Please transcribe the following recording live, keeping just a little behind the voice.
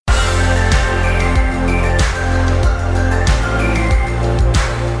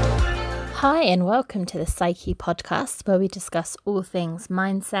Hi and welcome to the Psyche podcast, where we discuss all things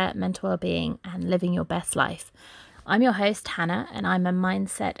mindset, mental well-being and living your best life. I'm your host Hannah and I'm a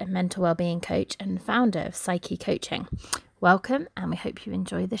mindset and mental well-being coach and founder of Psyche Coaching. Welcome and we hope you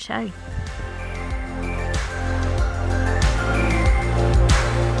enjoy the show.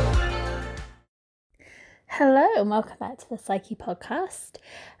 Hello and welcome back to the Psyche podcast.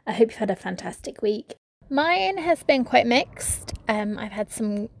 I hope you've had a fantastic week. Mine has been quite mixed. I've had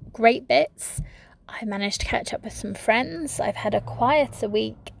some great bits. I managed to catch up with some friends. I've had a quieter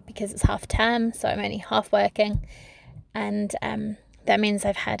week because it's half term, so I'm only half working, and that means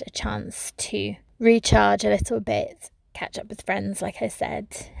I've had a chance to recharge a little bit, catch up with friends like I said,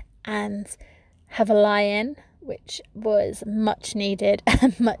 and have a lie-in, which was much needed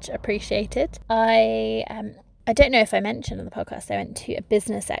and much appreciated. I don't know if I mentioned on the podcast, I went to a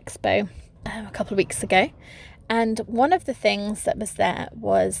business expo a couple of weeks ago, and one of the things that was there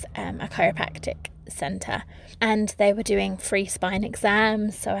was a chiropractic centre, and they were doing free spine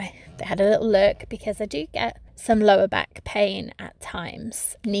exams, so they had a little look because I do get some lower back pain at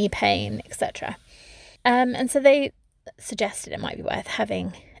times, knee pain, etc. And so they suggested it might be worth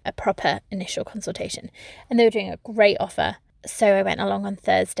having a proper initial consultation, and they were doing a great offer. So I went along on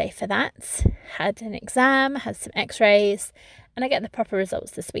Thursday for that, had an exam, had some x-rays, and I get the proper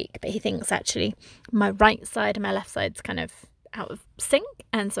results this week. But he thinks actually my right side and my left side's kind of out of sync,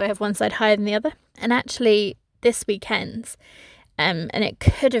 and so I have one side higher than the other. And actually this weekend, and it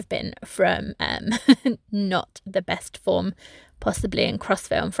could have been from not the best form possibly in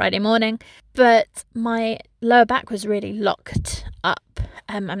CrossFit on Friday morning, but my lower back was really locked up.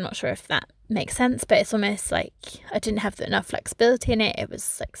 I'm not sure if that makes sense, but it's almost like I didn't have enough flexibility in it. It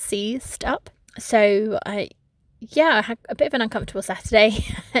was like seized up. So I had a bit of an uncomfortable Saturday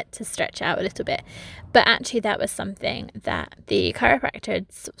to stretch out a little bit. But actually that was something that the chiropractor had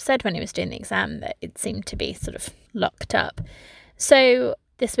said when he was doing the exam, that it seemed to be sort of locked up. So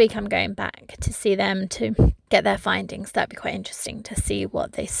this week I'm going back to see them to get their findings. That'd be quite interesting to see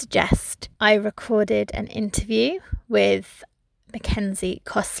what they suggest. I recorded an interview with Mackenzie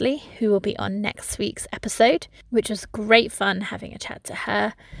Costley, who will be on next week's episode, which was great fun having a chat to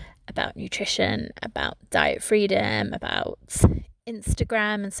her about nutrition, about diet freedom, about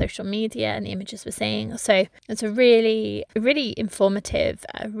Instagram and social media and the images we're seeing. So it's a really informative,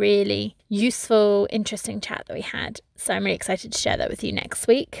 really useful, interesting chat that we had. So I'm really excited to share that with you next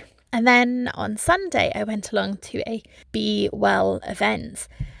week. And then on Sunday, I went along to a Be Well event.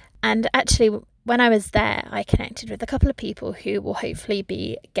 And actually, when I was there, I connected with a couple of people who will hopefully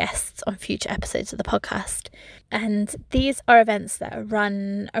be guests on future episodes of the podcast. And these are events that are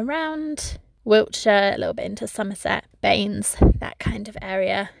run around Wiltshire, a little bit into Somerset, Baines, that kind of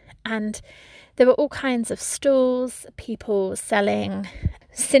area. And there were all kinds of stalls, people selling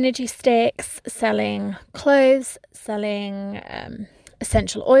synergy sticks, selling clothes, selling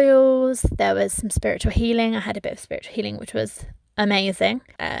essential oils. There was some spiritual healing. I had a bit of spiritual healing, which was amazing.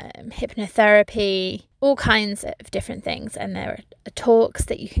 Hypnotherapy, all kinds of different things. And there are talks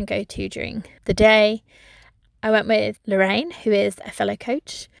that you can go to during the day. I went with Lorraine, who is a fellow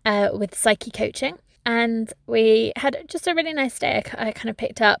coach with Psyche Coaching, and we had just a really nice day. I kind of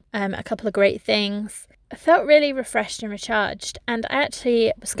picked up a couple of great things. I felt really refreshed and recharged, and I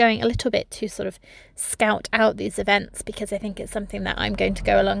actually was going a little bit to sort of scout out these events because I think it's something that I'm going to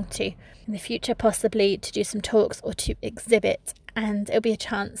go along to in the future, possibly to do some talks or to exhibit, and it'll be a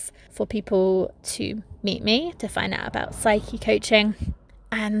chance for people to meet me, to find out about Psyche Coaching.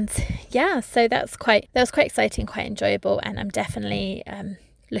 And yeah, so that was quite exciting, quite enjoyable, and I'm definitely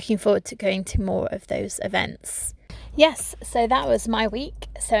looking forward to going to more of those events. Yes, so that was my week.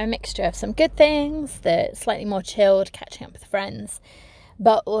 So a mixture of some good things, the slightly more chilled, catching up with friends,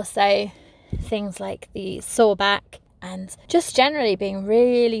 but also things like the sore back and just generally being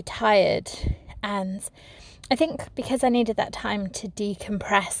really tired. And I think because I needed that time to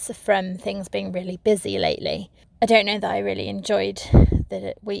decompress from things being really busy lately, I don't know that I really enjoyed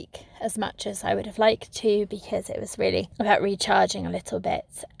the week as much as I would have liked to, because it was really about recharging a little bit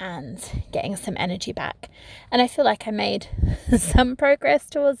and getting some energy back. And I feel like I made some progress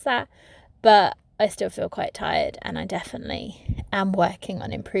towards that, but I still feel quite tired, and I definitely am working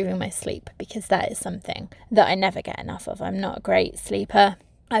on improving my sleep, because that is something that I never get enough of. I'm not a great sleeper.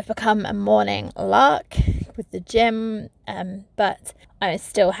 I've become a morning lark with the gym, but I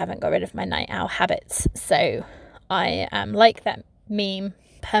still haven't got rid of my night owl habits. So I am like that meme,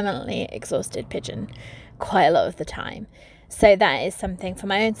 permanently exhausted pigeon, quite a lot of the time. So that is something for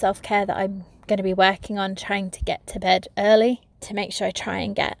my own self-care that I'm going to be working on, trying to get to bed early to make sure I try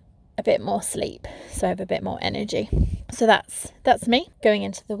and get a bit more sleep so I have a bit more energy. So that's me going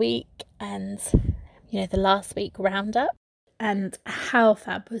into the week. and, the last week roundup. And how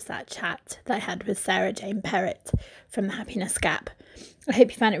fab was that chat that I had with Sarah Jane Perrett from The Happiness Gap. I hope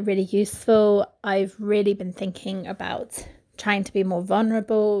you found it really useful. I've really been thinking about trying to be more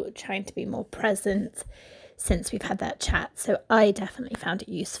vulnerable, trying to be more present since we've had that chat. So I definitely found it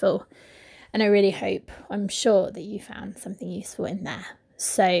useful. And I really hope, I'm sure that you found something useful in there.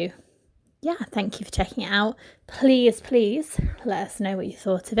 So yeah, thank you for checking it out. Please let us know what you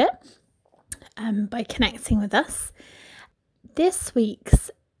thought of it by connecting with us. This week's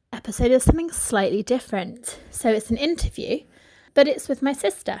episode is something slightly different. So it's an interview, but it's with my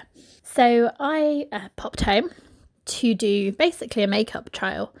sister. So I popped home to do basically a makeup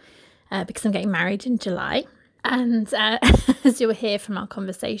trial because I'm getting married in July. And as you'll hear from our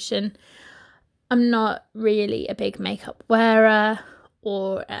conversation, I'm not really a big makeup wearer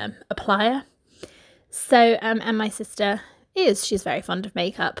or applier. So, and my sister she's very fond of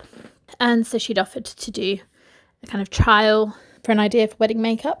makeup. And so she'd offered to do a kind of trial for an idea for wedding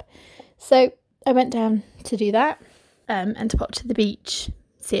makeup. So I went down to do that and to pop to the beach,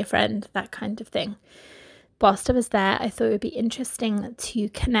 see a friend, that kind of thing. Whilst I was there, I thought it would be interesting to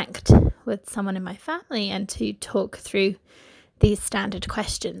connect with someone in my family and to talk through these standard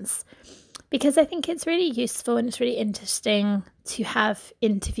questions, because I think it's really useful and it's really interesting to have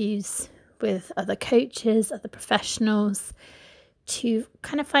interviews with other coaches, other professionals, to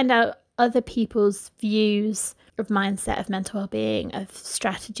kind of find out other people's views of mindset, of mental well-being, of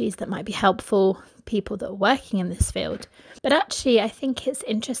strategies that might be helpful, people that are working in this field. But actually, I think it's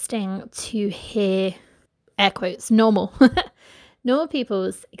interesting to hear, air quotes, normal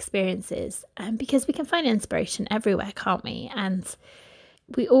people's experiences, because we can find inspiration everywhere, can't we? And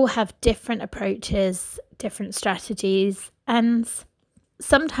we all have different approaches, different strategies, and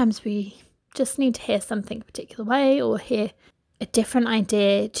sometimes we just need to hear something a particular way or hear a different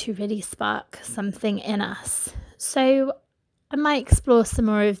idea to really spark something in us. So I might explore some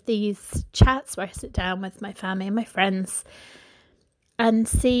more of these chats where I sit down with my family and my friends and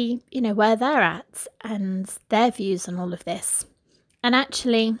see, where they're at and their views on all of this. And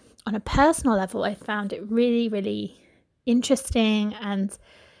actually, on a personal level, I found it really, really interesting and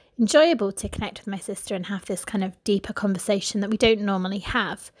enjoyable to connect with my sister and have this kind of deeper conversation that we don't normally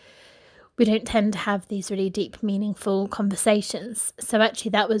have. We don't tend to have these really deep, meaningful conversations. So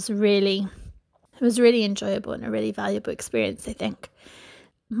actually that was really enjoyable and a really valuable experience, I think.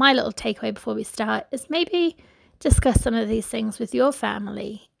 My little takeaway before we start is maybe discuss some of these things with your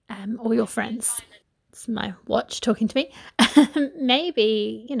family or your friends. It's my watch talking to me.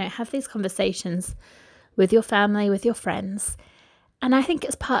 Maybe, have these conversations with your family, with your friends. And I think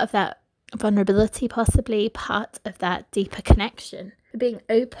it's part of that vulnerability, possibly part of that deeper connection, being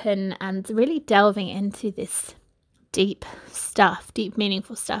open and really delving into this deep stuff, deep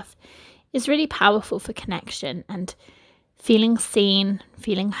meaningful stuff, is really powerful for connection and feeling seen,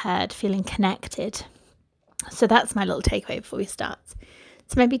 feeling heard, feeling connected. So that's my little takeaway before we start.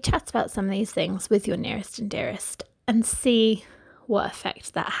 So maybe chat about some of these things with your nearest and dearest and see what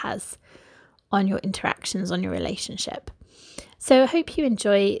effect that has on your interactions, on your relationship. So I hope you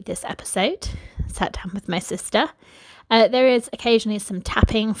enjoy this episode. Sat down with my sister. There is occasionally some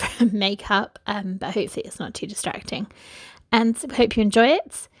tapping from makeup, but hopefully it's not too distracting. And I hope you enjoy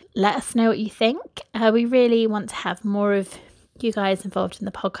it. Let us know what you think. We really want to have more of you guys involved in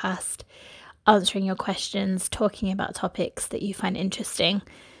the podcast, answering your questions, talking about topics that you find interesting.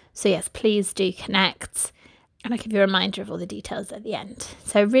 So yes, please do connect. And I'll give you a reminder of all the details at the end.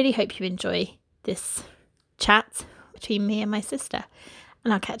 So I really hope you enjoy this chat between me and my sister.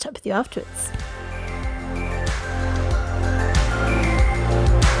 And I'll catch up with you afterwards.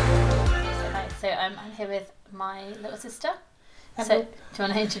 So I'm here with my little sister. Hello. So do you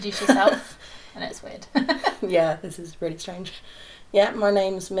want to introduce yourself? I know it's weird. Yeah, this is really strange. Yeah, my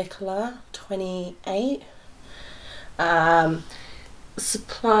name's Mikola, 28.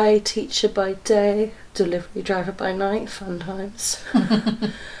 Supply teacher by day, delivery driver by night, fun times.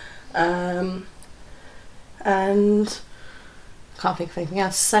 And can't think of anything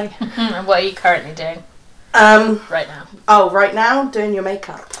else to say. And what are you currently doing right now? Oh, right now, doing your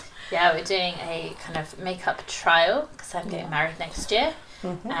makeup. Yeah, we're doing a kind of makeup trial because I'm getting married next year.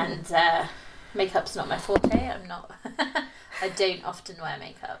 Mm-hmm. And makeup's not my forte. I don't often wear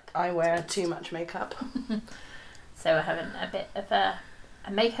makeup. I wear too much makeup. So we're having a bit of a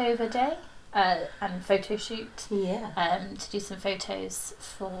makeover day and photo shoot. Yeah. To do some photos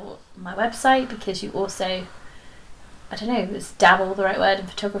for my website, because you also, I don't know, is dabble the right word in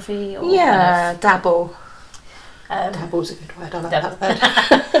photography? Or yeah, kind of, dabble. Dabble's a good word, I like that word.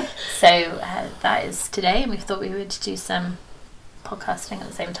 So that is today, and we thought we would do some podcasting at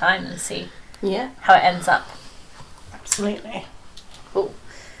the same time and see how it ends up. Absolutely. Cool.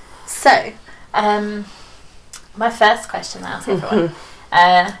 So, my first question that I'll ask everyone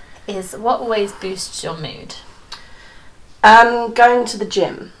is, what always boosts your mood? Going to the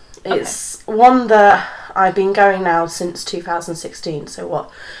gym. It's one that I've been going now since 2016, so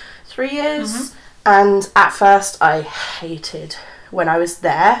 3 years? And at first I hated when I was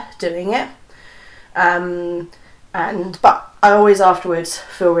there doing it. But I always afterwards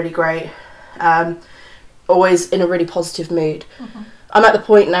feel really great. Always in a really positive mood. I'm at the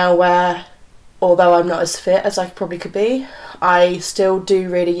point now where, although I'm not as fit as I probably could be, I still do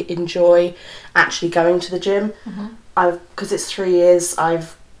really enjoy actually going to the gym. Because it's 3 years,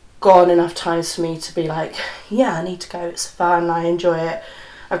 I've gone enough times for me to be like, yeah, I need to go, it's fun, I enjoy it.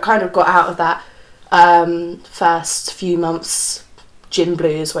 I've kind of got out of that first few months gym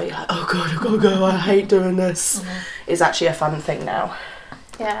blues where you're like, oh god, I've got to go, I hate doing this. It's actually a fun thing now.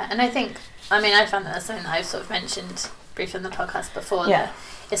 Yeah, and I think, I found that that's something that I've sort of mentioned briefly on the podcast before. Yeah.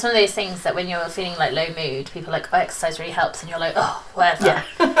 It's one of those things that when you're feeling like low mood, people are like, oh, exercise really helps, and you're like, oh, whatever. Yeah.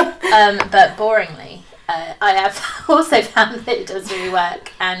 But boringly, I have also found that it does really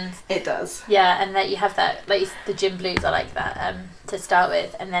work, and it does. Yeah, and that you have that, like the gym blues are like that to start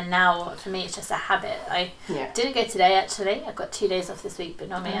with, and then now for me it's just a habit. I didn't go today actually. I've got 2 days off this week, but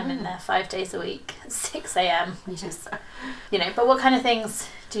normally I'm in there 5 days a week, 6 a.m, which is, But what kind of things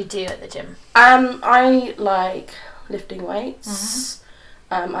do you do at the gym? I like lifting weights.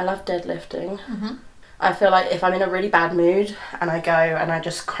 I love deadlifting. I feel like if I'm in a really bad mood and I go and I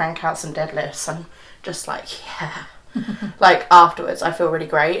just crank out some deadlifts, I'm just like, yeah. Like afterwards I feel really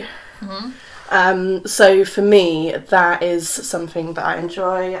great. So for me that is something that I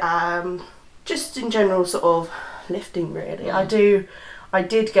enjoy. Just in general sort of lifting really. I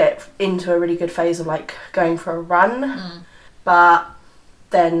did get into a really good phase of like going for a run, but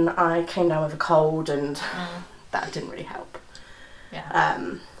then I came down with a cold and that didn't really help.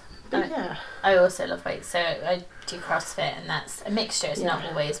 I also love weights, so I do CrossFit, and that's a mixture. It's not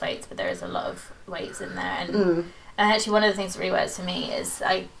always weights, but there is a lot of weights in there. And actually, one of the things that really works for me is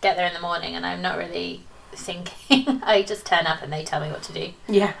I get there in the morning and I'm not really thinking. I just turn up and they tell me what to do.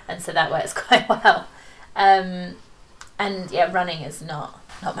 Yeah. And so that works quite well. And yeah, running is not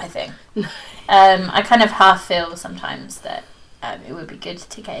my thing. I kind of half feel sometimes that it would be good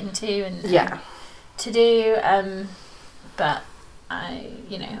to get into and to do, but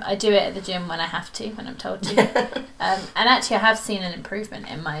I do it at the gym when I have to, when I'm told to. And actually I have seen an improvement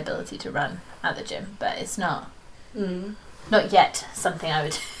in my ability to run at the gym, but it's not yet something I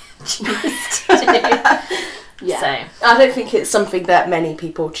would choose to do. Yeah. So I don't think it's something that many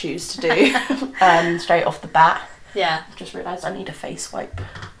people choose to do straight off the bat. Yeah. I've just realised I need a face wipe.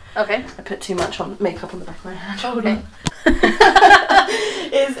 Okay. I put too much makeup on the back of my hand. Okay.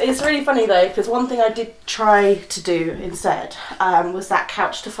 It's really funny though, because one thing I did try to do instead was that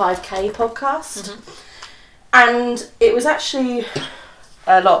Couch to 5K podcast. And it was actually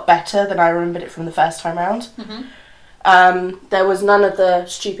a lot better than I remembered it from the first time round. There was none of the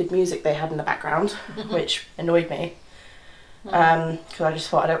stupid music they had in the background, which annoyed me. Because I just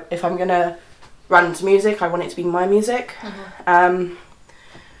thought, if I'm going to run to music, I want it to be my music.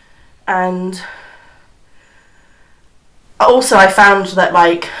 And also I found that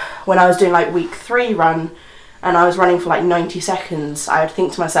like when I was doing like week 3 run and I was running for like 90 seconds, I would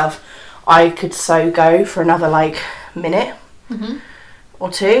think to myself, I could so go for another like minute or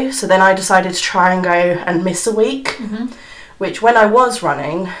two. So then I decided to try and go and miss a week, which when I was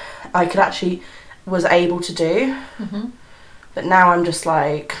running I could actually was able to do. But now I'm just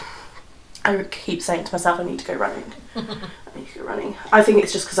like, I keep saying to myself, I need to go running. I need to go running. I think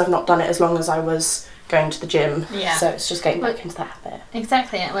it's just because I've not done it as long as I was going to the gym. Yeah. So it's just getting back into that habit.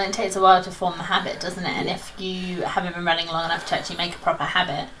 Exactly. Well, it takes a while to form the habit, doesn't it? And if you haven't been running long enough to actually make a proper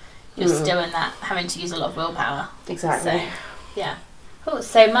habit, you're still in that having to use a lot of willpower. Exactly. So, yeah. Cool.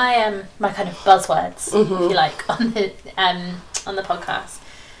 So my my kind of buzzwords, if you like, on the podcast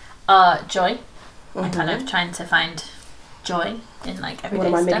are joy. I'm kind of trying to find joy in like everyday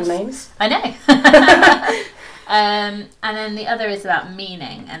stuff. One of my middle names. I know. And then the other is about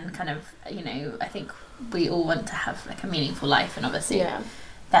meaning and kind of, I think we all want to have like a meaningful life, and obviously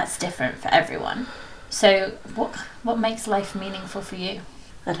that's different for everyone. So what makes life meaningful for you?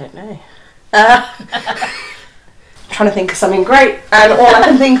 I don't know. Trying to think of something great, and all I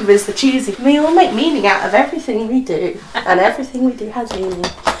can think of is the cheesy. We all make meaning out of everything we do, and everything we do has meaning.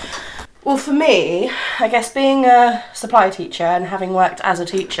 Well, for me, I guess being a supply teacher and having worked as a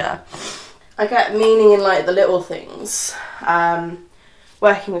teacher, I get meaning in like the little things.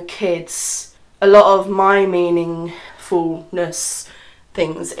 Working with kids, a lot of my meaning helpfulness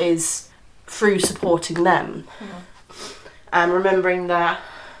things is through supporting them. And remembering that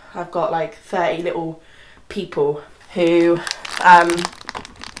I've got like 30 little people who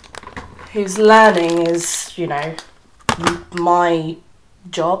whose learning is, you know, my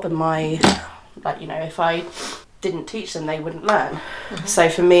job and my, like, you know, if I didn't teach them, they wouldn't learn. So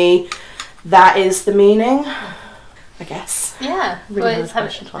for me, that is the meaning, I guess. Yeah. Really Well,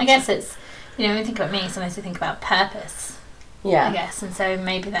 I guess it's, you know, when you think about me, sometimes you think about purpose. Yeah. I guess, and so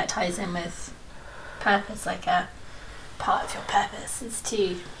maybe that ties in with purpose, like a part of your purpose is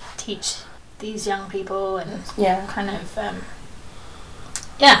to teach these young people and kind of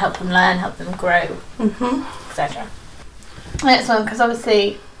help them learn, help them grow, etc. It's one because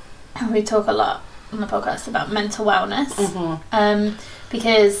obviously we talk a lot on the podcast about mental wellness,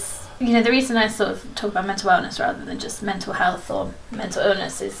 because, you know, the reason I sort of talk about mental wellness rather than just mental health or mental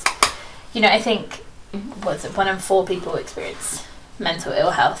illness is, you know, I think 1 in 4 people experience mental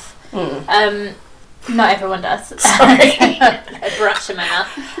ill health. Not everyone does. Sorry. A brush in my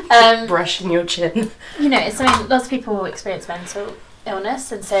mouth. Brushing your chin. You know, it's something, lots of people will experience mental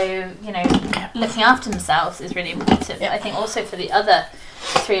illness, and so, you know, looking after themselves is really important. I think also for the other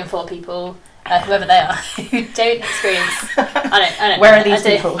 3 and 4 people, whoever they are, who don't experience, I don't Where are these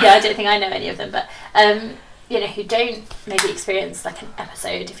people? Yeah, I don't think I know any of them, but you know, who don't maybe experience like an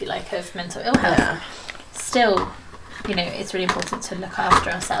episode, if you like, of mental ill health, still, you know, it's really important to look after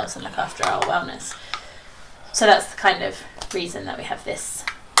ourselves and look after our wellness. So that's the kind of reason that we have this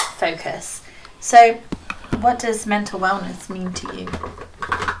focus. So what does mental wellness mean to you?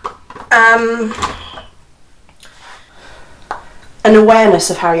 An awareness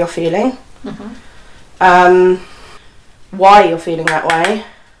of how you're feeling, why you're feeling that way,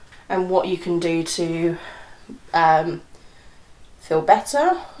 and what you can do to feel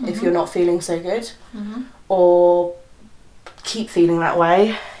better if you're not feeling so good, or keep feeling that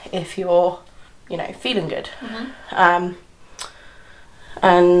way if you're, you know, feeling good.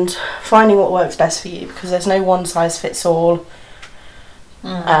 And finding what works best for you, because there's no one size fits all.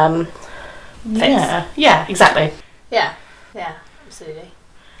 Yeah, exactly. Yeah, absolutely.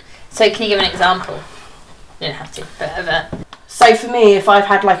 So can you give an example? You don't have to, but So for me, if I've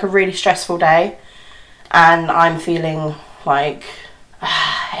had like a really stressful day and I'm feeling like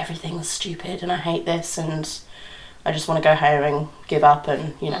everything's stupid and I hate this and I just want to go home and give up,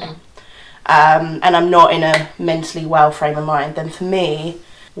 and, you know, and I'm not in a mentally well frame of mind, then for me,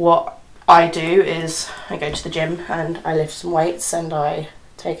 what I do is I go to the gym and I lift some weights and I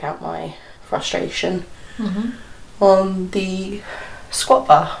take out my frustration on the squat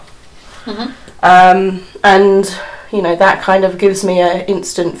bar. And, you know, that kind of gives me an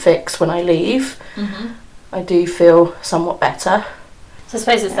instant fix when I leave. I do feel somewhat better. So I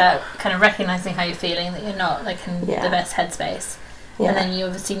suppose it's that kind of recognising how you're feeling, that you're not like in the best headspace. And then you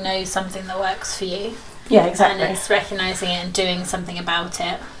obviously know something that works for you. Yeah, exactly. And it's recognising it and doing something about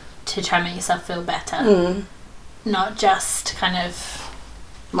it to try and make yourself feel better. Not just kind of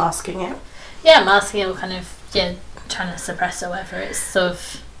masking it. Yeah, masking it, or kind of trying to suppress it or whatever. It's sort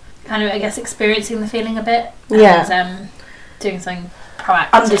of kind of, I guess, experiencing the feeling a bit. And doing something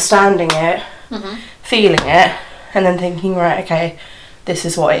proactive. Understanding it, feeling it, and then thinking, right, okay, this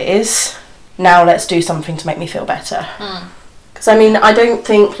is what it is. Now let's do something to make me feel better. Because, I mean, I don't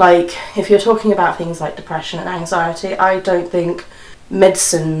think, like, if you're talking about things like depression and anxiety, I don't think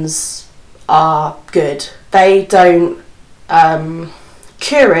medicines are good. They don't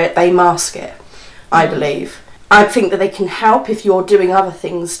cure it, they mask it, I believe. I think that they can help if you're doing other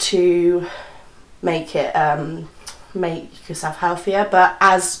things to make it, make yourself healthier, but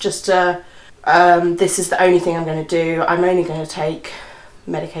as just a, this is the only thing I'm going to do, I'm only going to take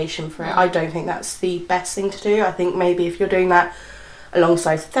medication for it, I don't think that's the best thing to do. I think maybe if you're doing that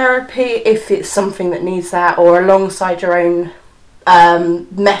alongside therapy, if it's something that needs that, or alongside your own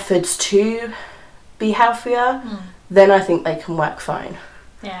methods to be healthier, then I think they can work fine.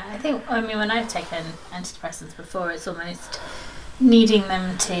 Yeah, I think, I mean, when I've taken antidepressants before, it's almost needing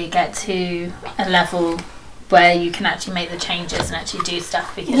them to get to a level where you can actually make the changes and actually do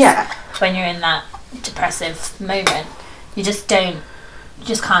stuff, because when you're in that depressive moment, you just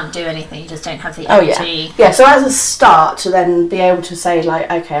can't do anything, you just don't have the energy. So as a start, to then be able to say,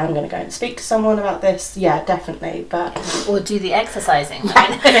 like, okay, I'm going to go and speak to someone about this, definitely, but... Or do the exercising.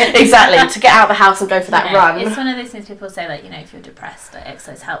 Exactly, to get out of the house and go for that run. It's one of those things people say, like, you know, if you're depressed, like,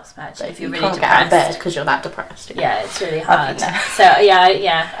 exercise helps, but actually, if you're really depressed... You can't get out of bed because you're that depressed. Yeah, it's really hard. So,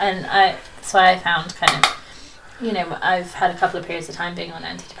 and that's why I found kind of, you know, I've had a couple of periods of time being on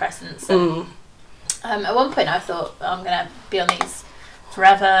antidepressants, and at one point I thought, I'm going to be on these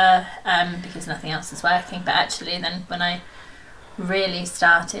forever because nothing else is working. But actually then when I really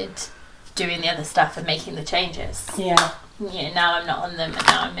started doing the other stuff and making the changes, now I'm not on them, and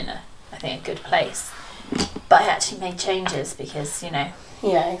now I'm in I think a good place. But I actually made changes because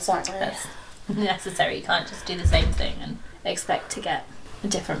exactly, that's necessary. You can't just do the same thing and expect to get a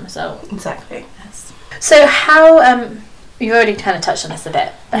different result. Exactly. Yes. So how you already kind of touched on this a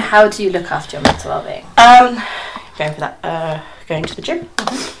bit, but how do you look after your mental well-being? Going for that, going to the gym.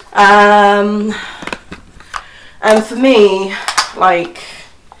 And for me, like,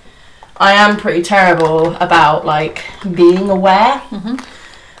 I am pretty terrible about like being aware.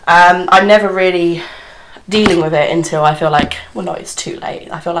 I'm never really dealing with it until I feel like, well, no, it's too late.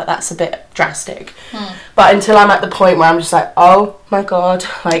 I feel like that's a bit drastic. But until I'm at the point where I'm just like, oh my god,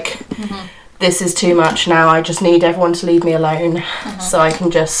 like this is too much now. I just need everyone to leave me alone so I can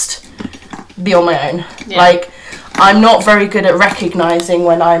just be on my own. Like, I'm not very good at recognising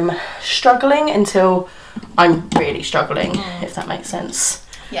when I'm struggling until I'm really struggling, if that makes sense.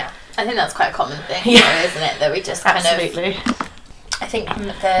 Yeah, I think that's quite a common thing, though, isn't it? That we just kind Absolutely. I think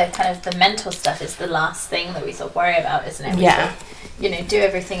the kind of the mental stuff is the last thing that we sort of worry about, isn't it? We sort of, do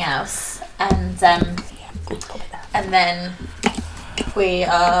everything else, and then we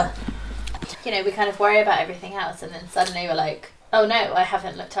are, we kind of worry about everything else, and then suddenly we're like, oh no, I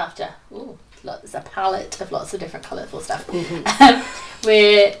haven't looked after. Ooh, there's a palette of lots of different colourful stuff.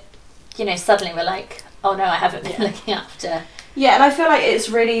 We're, suddenly we're like, oh no, I haven't been looking after. Yeah, and I feel like it's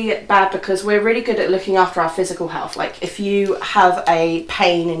really bad because we're really good at looking after our physical health. Like, if you have a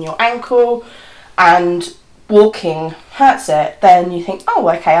pain in your ankle and walking hurts it, then you think, oh,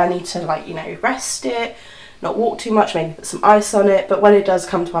 okay, I need to, rest it, not walk too much, maybe put some ice on it. But when it does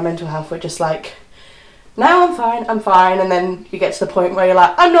come to our mental health, we're just like, no, I'm fine. And then you get to the point where you're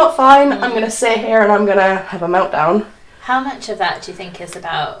like, I'm not fine, I'm going to sit here and I'm going to have a meltdown. How much of that do you think is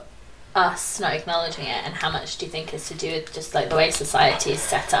about us not acknowledging it, and how much do you think is to do with just like the way society is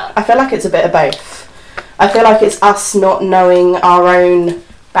set up? I feel like it's a bit of both. I feel like it's us not knowing our own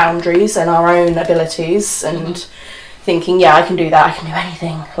boundaries and our own abilities and thinking, I can do that, I can do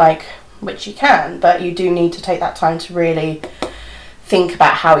anything, which you can, but you do need to take that time to really think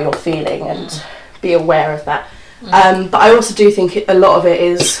about how you're feeling and be aware of that. But I also do think a lot of it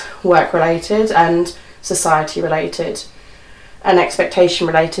is work related and society related and expectation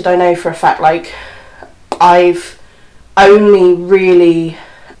related. I know for a fact, I've only really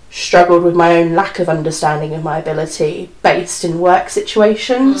struggled with my own lack of understanding of my ability based in work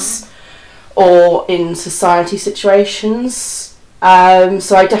situations or in society situations.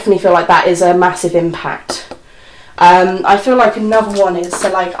 So I definitely feel like that is a massive impact. I feel like another one is,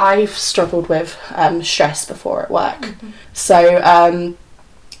 I've struggled with stress before at work. So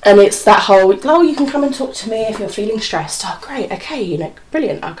and it's that whole, oh, you can come and talk to me if you're feeling stressed. Oh, great, okay,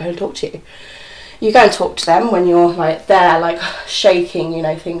 brilliant, I'll go and talk to you. You go and talk to them when you're, there, shaking,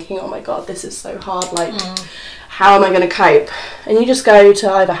 thinking, oh my god, this is so hard, how am I going to cope? And you just go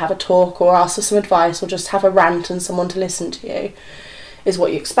to either have a talk or ask for some advice or just have a rant and someone to listen to you, is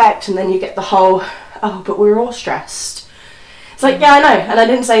what you expect. And then you get the whole, oh, but we're all stressed. It's like, yeah, I know, and I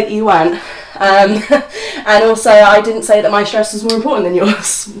didn't say that you weren't. And also, I didn't say that my stress was more important than yours.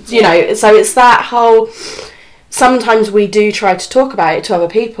 So it's that whole, sometimes we do try to talk about it to other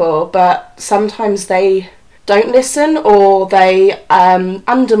people, but sometimes they don't listen, or they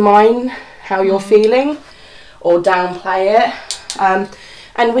undermine how you're feeling or downplay it.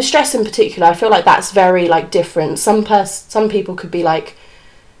 And with stress in particular, I feel like that's very different. Some people could be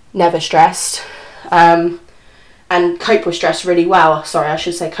never stressed, and cope with stress really well.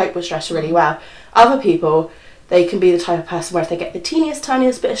 Cope with stress really well. Other people, they can be the type of person where if they get the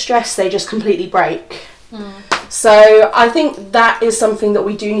tiniest bit of stress, they just completely break. So I think that is something that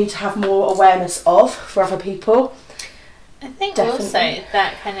we do need to have more awareness of for other people. I think also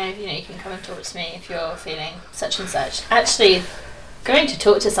that kind of, you can come and talk to me if you're feeling such and such. Actually, going to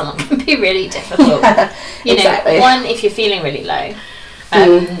talk to someone can be really difficult. Exactly. One, if you're feeling really low,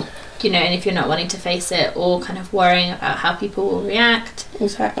 and if you're not wanting to face it, or kind of worrying about how people will react,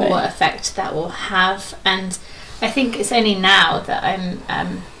 exactly, or what effect that will have. And I think it's only now that I'm,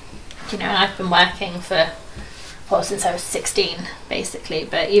 and I've been working since I was 16, basically,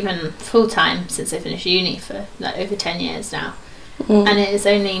 but even full time since I finished uni for over 10 years now. And it is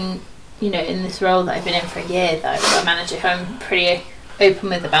only, in this role that I've been in for a year that I've got a manager who I'm pretty open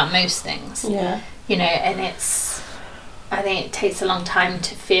with about most things. Yeah. And I think it takes a long time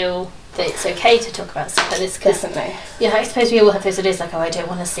to feel that it's okay to talk about stuff like this. Definitely. Yeah, I suppose we all have those ideas I don't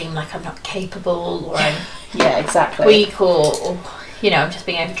want to seem like I'm not capable, or I'm exactly, weak, or I'm just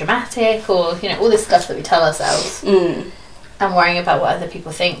being over dramatic, or all this stuff that we tell ourselves. and worrying about what other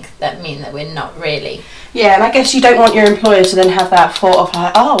people think that mean that we're not really. Yeah, and I guess you don't want your employer to then have that thought of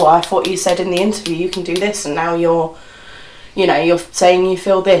like, oh, I thought you said in the interview you can do this, and now you're saying you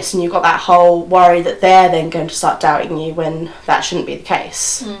feel this, and you've got that whole worry that they're then going to start doubting you when that shouldn't be the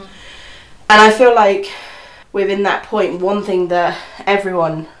case. And I feel like within that point, one thing that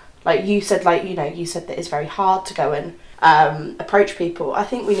everyone, like you said, you said that it's very hard to go and approach people. I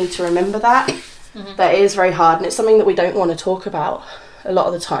think we need to remember that. That it is very hard, and it's something that we don't want to talk about a lot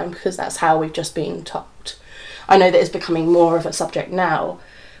of the time because that's how we've just been taught. I know that it's becoming more of a subject now,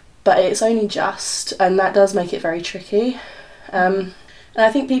 but it's only just, and that does make it very tricky. And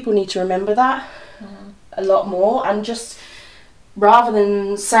I think people need to remember that a lot more, and just rather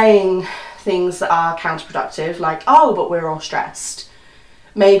than saying things that are counterproductive, like, oh, but we're all stressed,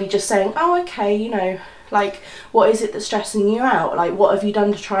 maybe just saying, oh, okay, like, what is it that's stressing you out? Like, what have you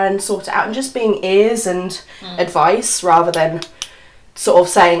done to try and sort it out? And just being ears and advice rather than sort of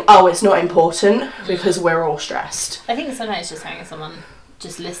saying, oh, it's not important because we're all stressed. I think sometimes just having someone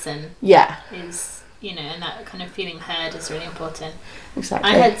just listen is, and that kind of feeling heard is really important. Exactly.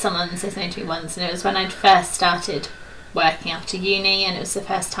 I had someone say something to me once, and it was when I'd first started working after uni, and it was the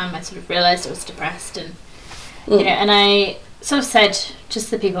first time I sort of realised I was depressed, and, and I sort of said just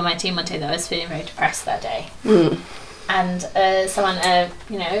to the people on my team one day that I was feeling very depressed that day. And someone,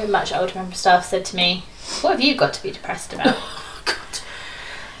 much older member of staff said to me, what have you got to be depressed about?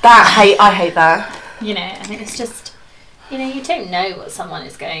 I hate that. And it's just, you don't know what someone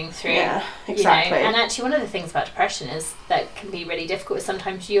is going through. Yeah, exactly. And actually one of the things about depression is that can be really difficult is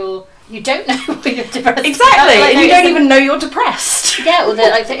sometimes you don't know what you're depressed Exactly, about. and you don't even know you're depressed. Yeah, or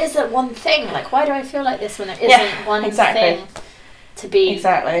there isn't one thing. Like, why do I feel like this when there isn't one thing to be,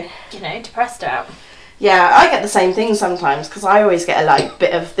 depressed about? Yeah, I get the same thing sometimes because I always get a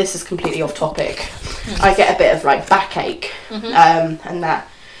bit of, this is completely off topic, I get a bit of backache and that.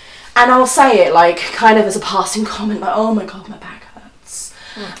 And I'll say it kind of as a passing comment, like, oh my god, my back hurts.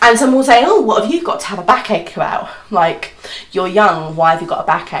 And someone will say, oh, what have you got to have a backache about? Like, you're young, why have you got a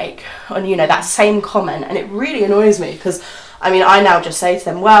backache? And that same comment, and it really annoys me because, I now just say to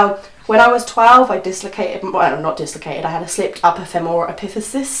them, well, when I was 12, I I had a slipped upper femoral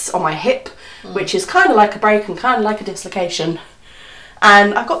epiphysis on my hip, which is kind of like a break and kind of like a dislocation.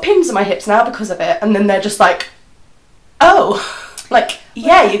 And I've got pins in my hips now because of it. And then they're just like, oh,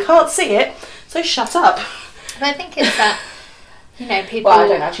 yeah, you can't see it, so shut up. But I think it's that, people... Well, I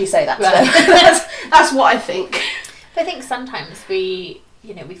don't actually say that to them. That's what I think. But I think sometimes we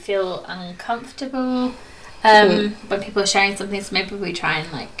feel uncomfortable when people are sharing something, so maybe we try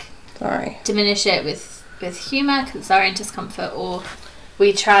and, diminish it with humour because it's our own discomfort, or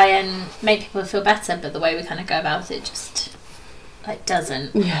we try and make people feel better, but the way we kind of go about it just,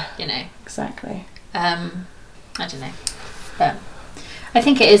 doesn't, Exactly. I don't know. But I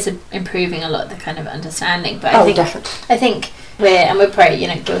think it is improving a lot, the kind of understanding. But I think we're probably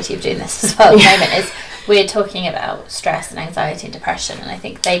guilty of doing this as well at the moment. Is we're talking about stress and anxiety and depression, and I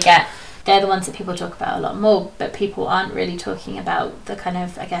think they're the ones that people talk about a lot more. But people aren't really talking about the kind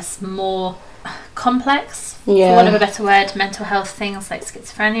of, I guess, more complex, for want of a better word, mental health things like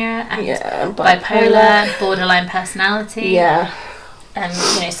schizophrenia and bipolar, borderline personality. And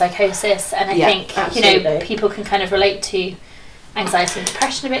psychosis, and I think absolutely. People can kind of relate to anxiety and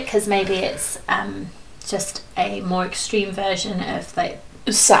depression a bit because maybe it's just a more extreme version of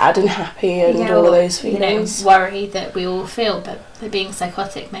sad and happy and all of those feelings. Worry that we all feel, but being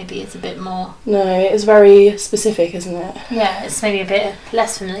psychotic maybe is a bit more. No, it's very specific, isn't it? Yeah, it's maybe a bit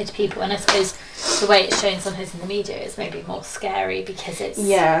less familiar to people, and I suppose the way it's shown sometimes in the media is maybe more scary because it's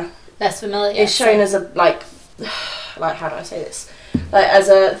less familiar. It's shown as a how do I say this? As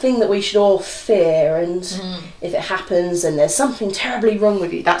a thing that we should all fear, and if it happens and there's something terribly wrong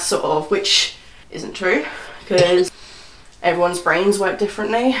with you, that sort of, which isn't true because everyone's brains work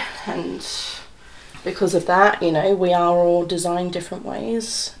differently, and because of that, we are all designed different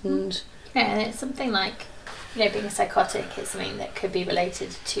ways. And and it's something like, being psychotic is something that could be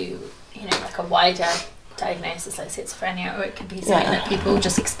related to, a wider diagnosis like schizophrenia, or it could be something that people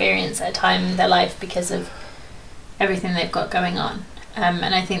just experience at a time in their life because of everything they've got going on,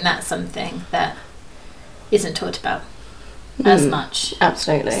 and I think that's something that isn't talked about as much.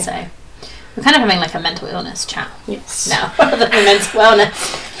 Absolutely. So we're kind of having a mental illness chat now rather than mental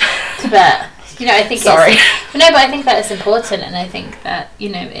wellness. But I think but I think that is important, and I think that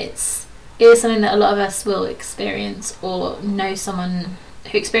it is something that a lot of us will experience or know someone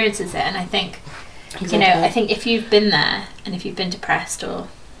who experiences it, and I think I think if you've been there and if you've been depressed or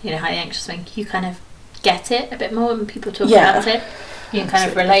highly anxious, you kind of get it a bit more when people talk about it. You can kind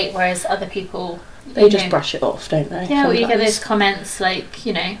of relate, whereas other people They just brush it off, don't they? Yeah, or you get those comments like,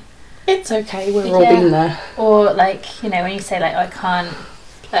 you know, it's okay, we've all been there. Or like, you know, when you say like,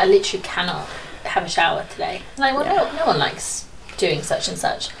 I literally cannot have a shower today. Like, well, no one likes doing such and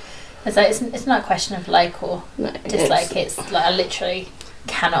such. It's like, it's not a question of like or dislike. It's like, I literally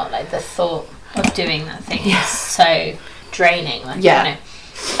cannot, like, the thought of doing that thing is so draining. Like, you know.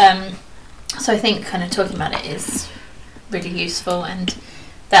 So I think kind of talking about it is really useful, and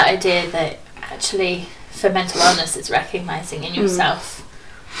that idea that actually for mental wellness it's recognising in yourself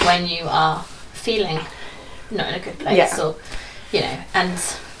when you are feeling not in a good place, or, you know, and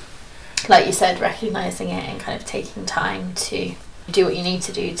like you said, recognising it and kind of taking time to do what you need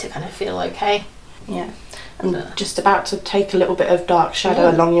to do to kind of feel okay. Yeah. I'm just about to take a little bit of dark shadow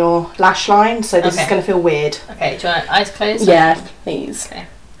along your lash line, so this is going to feel weird. Okay, do you want eyes closed? Yeah, please. Okay.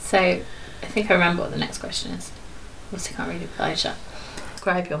 So, I think I remember what the next question is. Obviously can't read it with eyes shut.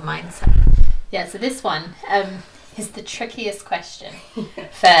 Describe your mindset. Yeah, so this one is the trickiest question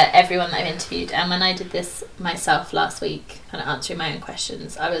for everyone that I've interviewed. And when I did this myself last week, kind of answering my own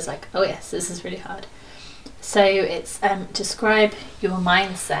questions, I was like, oh yes, this is really hard. So it's describe your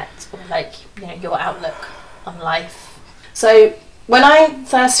mindset, or like, you know, your outlook on life. So when I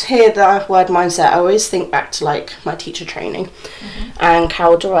first hear the word mindset, I always think back to like my teacher training and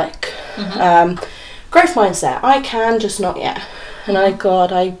Carol Dweck. Growth mindset, I can, just not yet. And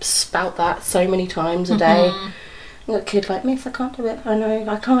I spout that so many times a day. A kid like, Miss, I can't do it. I know,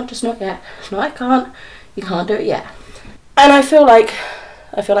 I can't, just not yet. No, I can't. You can't do it yet. And I feel like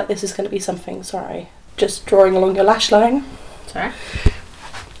this is going to be something. Sorry, just drawing along your lash line. Sorry.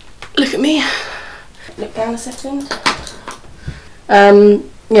 Look at me. Look down a second.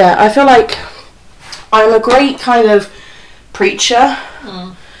 Yeah, I feel like I'm a great kind of preacher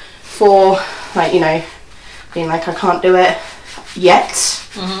for, like, you know, being like, I can't do it yet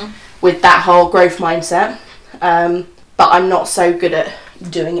with that whole growth mindset. But I'm not so good at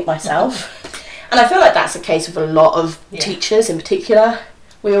doing it myself. And I feel like that's the case with a lot of teachers in particular.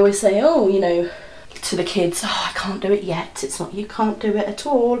 We always say, oh, you know, to the kids, oh, I can't do it yet. It's not you can't do it at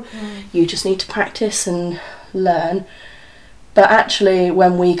all. You just need to practice and learn. But actually,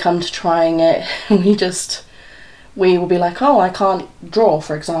 when we come to trying it, we will be like, oh, I can't draw,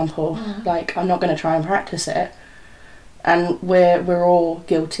 for example. Like, I'm not going to try and practice it. And we're all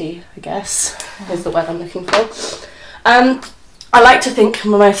guilty, I guess, is the word I'm looking for. I like to think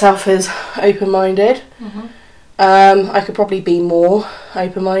of myself as open-minded. I could probably be more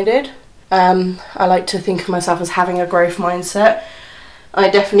open-minded. I like to think of myself as having a growth mindset. I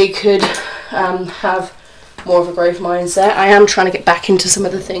definitely could have more of a growth mindset. I am trying to get back into some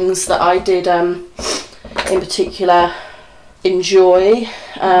of the things that I did in particular enjoy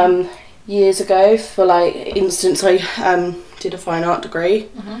years ago. For like instance, I did a fine art degree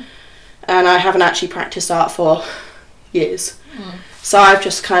and I haven't actually practiced art for years. So I've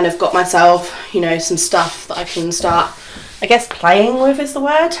just kind of got myself, you know, some stuff that I can start, I guess, playing with is the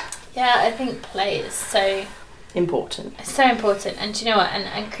word. Yeah, I think play is so important. It's so important. And do you know what?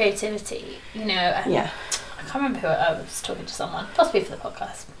 And creativity, you know. I can't remember who I was talking to someone, possibly for the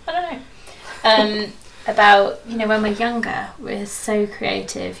podcast. I don't know. About, you know, when we're younger, we're so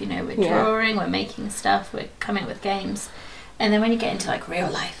creative, you know, we're drawing, we're making stuff, we're coming up with games. And then when you get into like real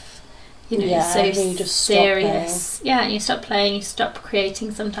life, you know, you're so you just serious. And you stop playing, you stop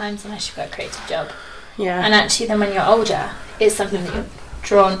creating sometimes unless you've got a creative job. Yeah. And actually then when you're older, it's something that you're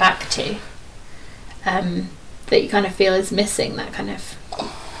drawn back to, that you kind of feel is missing, that kind of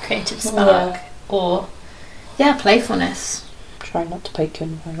creative spark or playfulness. Try not to poke you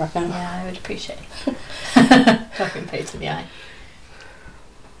in the eye right now. Yeah, I would appreciate talking poke in the eye.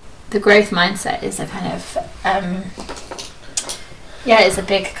 The growth mindset is a kind of it's a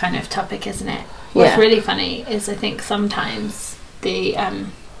big kind of topic, isn't it? What's really funny is I think sometimes I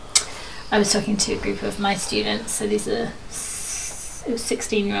was talking to a group of my students, so these are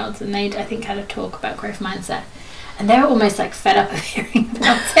 16-year-olds, and they I think had a talk about growth mindset. And they're almost like fed up of hearing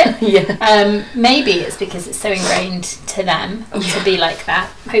about it. Maybe it's because it's so ingrained to them to be like that.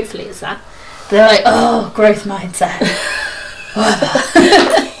 Hopefully it's that. They're like, oh, growth mindset.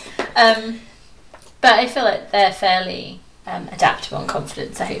 But I feel like they're fairly adaptable and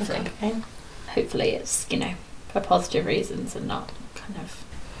confident. So hopefully it's, you know, for positive reasons and not kind of.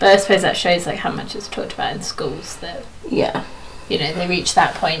 But I suppose that shows like how much it's talked about in schools that. Yeah. You know, they reach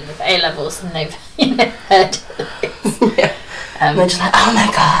that point with A-levels and they've, you know, heard this. And they're just like, oh my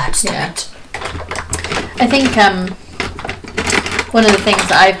god, stop it. I think one of the things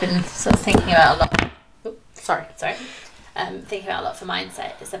that I've been sort of thinking about a lot... thinking about a lot for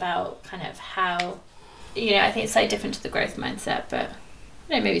mindset is about kind of how... You know, I think it's slightly different to the growth mindset, but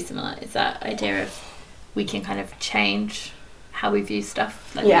maybe similar, is that idea of we can kind of change how we view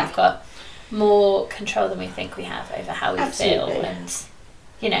stuff. Like Yeah. we've got more control than we think we have over how we Absolutely. feel. And,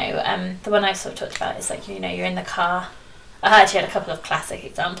 you know, the one I sort of talked about is like, you know, you're in the car. I actually had a couple of classic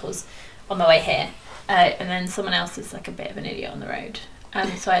examples on my way here. And then someone else is like a bit of an idiot on the road.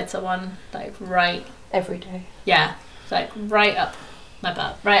 So I had someone like Every day. yeah, like right up my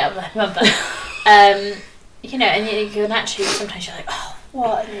butt, right up my bumper. You know, and you naturally, sometimes you're like, oh,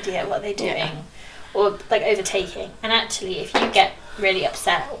 what an idiot, what are they doing? Yeah. Or like overtaking. And actually, if you get really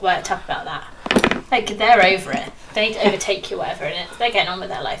upset or worked up about that, like they're over it. They overtake you, whatever, and they're getting on with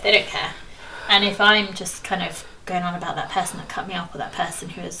their life. They don't care. And if I'm just kind of going on about that person that cut me off, or that person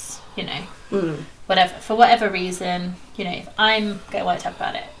who is, you know, whatever, for whatever reason, you know, if I'm getting worked up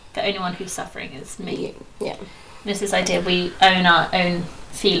about it, the only one who's suffering is me. Yeah. There's this idea we own our own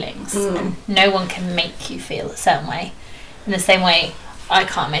feelings, and no one can make you feel a certain way. In the same way, I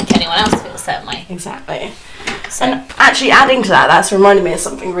can't make anyone else feel a certain way. Exactly. So, And actually adding to that, that's reminded me of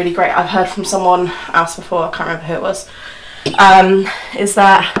something really great I've heard from someone else before, I can't remember who it was, is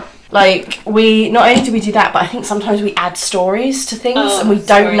that, like, we, not only do we do that, but I think sometimes we add stories to things and we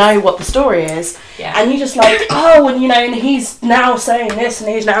don't know what the story is. Yeah. And you just like, oh, and you know, and he's now saying this and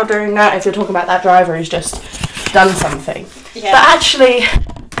he's now doing that, if you're talking about that driver who's just done something. Yeah. But actually,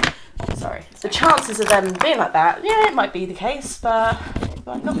 sorry, the chances of them being like that, yeah, it might be the case, but it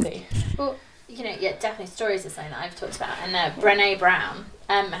might not be. well, you know, yeah, definitely stories is something that I've talked about. And Brené Brown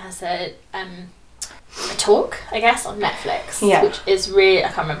has a talk, I guess, on Netflix, Yeah. which is really, I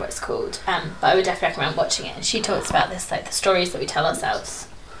can't remember what it's called, but I would definitely recommend watching it. And she talks about this, like the stories that we tell ourselves,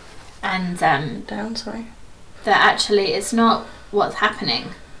 and Sorry. that actually it's not what's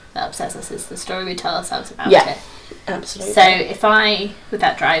happening that upsets us, it's the story we tell ourselves about Yeah. it. Absolutely. So if I, with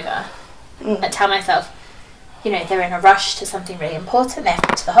that driver, I tell myself, you know, they're in a rush to something really important, they have to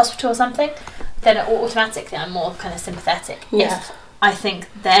go to the hospital or something, then automatically I'm more kind of sympathetic. Yeah. If I think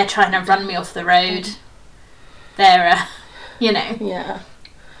they're trying to run me off the road, they're, you know, Yeah.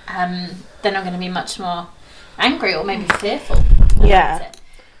 then I'm going to be much more angry or maybe fearful Yeah. about it.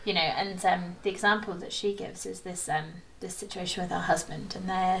 You know, and the example that she gives is this this situation with her husband, and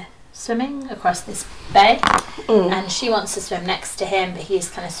they're swimming across this bay, and she wants to swim next to him, but he's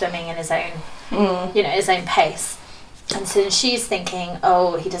kind of swimming in his own, you know, his own pace. And so she's thinking,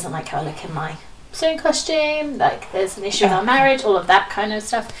 oh, he doesn't like how I look in my swimming costume, like there's an issue with our marriage, all of that kind of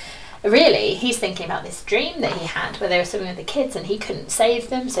stuff. Really, he's thinking about this dream that he had where they were swimming with the kids and he couldn't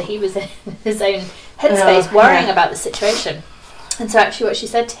save them, so he was in his own headspace worrying about the situation. And so actually what she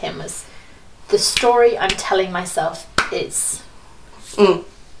said to him was, the story I'm telling myself is, you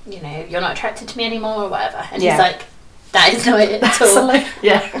know, you're not attracted to me anymore or whatever. And he's like, that is not it at all.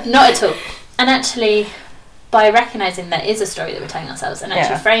 Yeah. Not at all. And actually, by recognising there is a story that we're telling ourselves and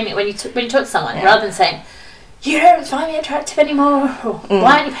actually framing it, when you talk to someone, rather than saying, you don't find me attractive anymore, or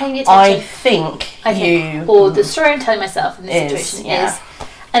why aren't you paying me attention? I think or the story I'm telling myself in this situation is,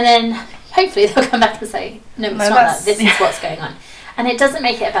 and then hopefully they'll come back and say, no, it's not that, this is what's going on. And it doesn't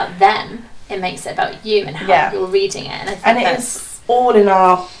make it about them, it makes it about you and how you're reading it. And I think it's all in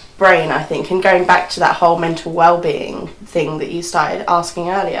our brain, I think, and going back to that whole mental well-being thing that you started asking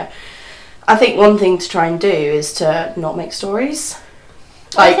earlier, I think one thing to try and do is to not make stories.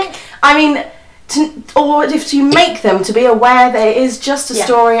 Like, or if you make them, to be aware that it is just a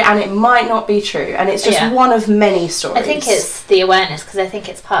story and it might not be true, and it's just one of many stories. I think it's the awareness, because I think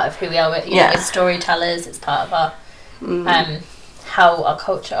it's part of who we are. You know, as storytellers, it's part of our how our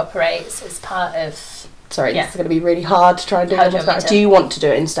culture operates. It's part of. Sorry, this is going to be really hard to try and do. Do you want to do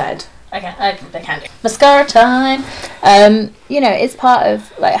it instead? Okay, I can do. Mascara time. You know, it's part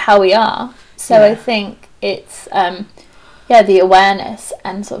of like how we are. So I think it's the awareness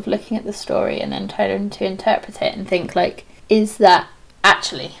and sort of looking at the story and then trying to interpret it and think like, is that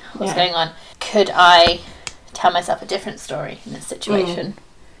actually what's going on? Could I tell myself a different story in this situation?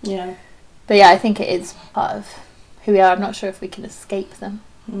 Yeah. But yeah, I think it is part of who we are. I'm not sure if we can escape them.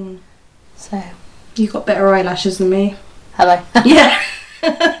 So. You've got better eyelashes than me. Have I? Yeah.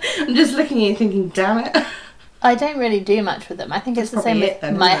 I'm just looking at you thinking, damn it. I don't really do much with them. I think it's the same with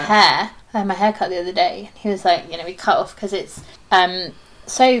my hair. I had my hair cut the other day. He was like, you know, we cut off because it's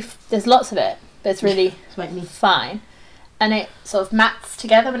so there's lots of it, but it's really fine, and it sort of mats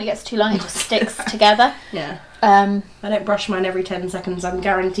together. When it gets too long, it just sticks together. Yeah. I don't brush mine every 10 seconds. I'm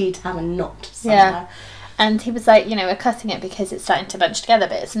guaranteed to have a knot somewhere. Yeah. And he was like, you know, we're cutting it because it's starting to bunch together,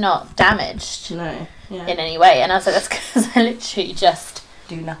 but it's not damaged in any way. And I was like, that's because I literally just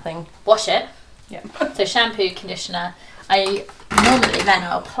do nothing. Wash it. Yeah. So shampoo, conditioner. I normally then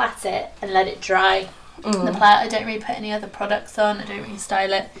I'll plait it and let it dry the plait. I don't really put any other products on. I don't really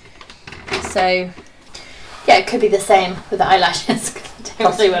style it. So, yeah, it could be the same with the eyelashes. I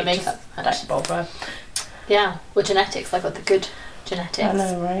don't really wear makeup. I don't bother. Yeah, well, genetics. I've got the good genetics. I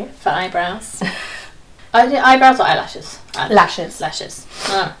know, right? For eyebrows. Eyebrows or eyelashes? Lashes. Lashes.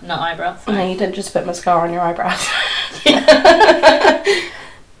 Oh, not eyebrows. No, you didn't just put mascara on your eyebrows.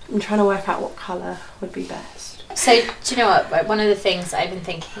 I'm trying to work out what colour would be best. So, do you know what? Like, one of the things I've been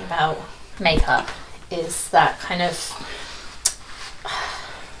thinking about makeup is that kind of...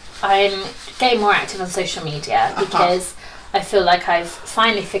 I'm getting more active on social media because I feel like I've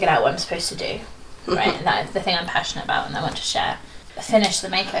finally figured out what I'm supposed to do. Right? And that's the thing I'm passionate about and I want to share. I finished the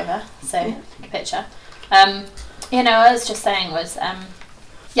makeover, so take a picture. You know, I was just saying was...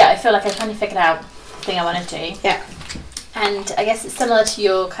 I feel like I've finally figured out the thing I want to do. Yeah. And I guess it's similar to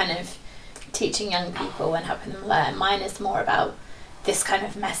your kind of teaching young people and helping them learn. Mine is more about this kind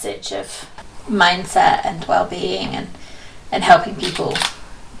of message of mindset and well-being and helping people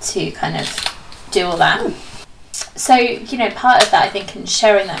to kind of do all that. So, you know, part of that, I think, in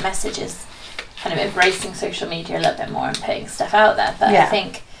sharing that message is kind of embracing social media a little bit more and putting stuff out there. But I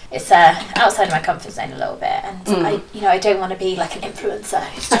think it's outside of my comfort zone a little bit. And, I don't want to be like an influencer.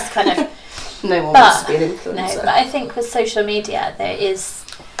 It's just kind of... No one wants to be an influencer. No, but I think with social media there is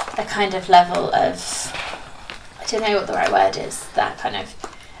a kind of level of, I don't know what the right word is, that kind of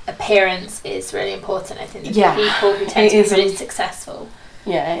appearance is really important. I think the people who tend to be really successful.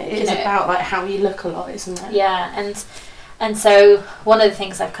 Yeah, it is about like how you look a lot, isn't it? Yeah, and so one of the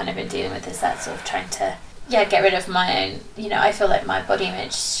things I've kind of been dealing with is that sort of trying to get rid of my own, I feel like my body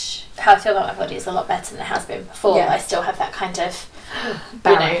image, how I feel about my body is a lot better than it has been before. I still have that kind of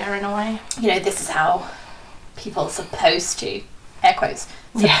barrier in a way. This is how people are supposed to, air quotes,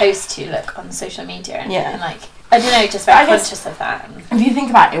 supposed to look on social media and like, I don't know, just very conscious of that. If you think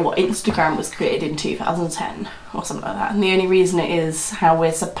about it, what Instagram was created in 2010 or something like that, and the only reason it is how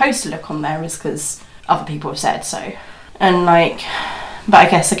we're supposed to look on there is because other people have said so. And like, but I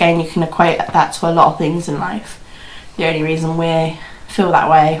guess again you can equate that to a lot of things in life. The only reason we feel that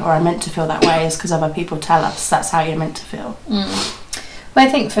way or are meant to feel that way is because other people tell us that's how you're meant to feel. Well, I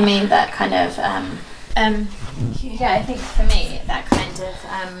think for me that kind of I think for me that kind of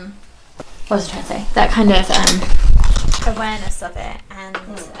what was I trying to say? That kind of awareness of it, and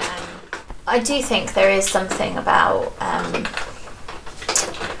I do think there is something about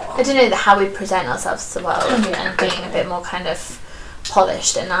I don't know, how we present ourselves to the world and being a bit more kind of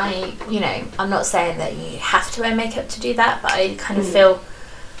polished. And I'm not saying that you have to wear makeup to do that, but I kind of feel,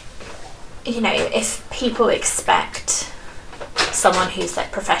 if people expect someone who's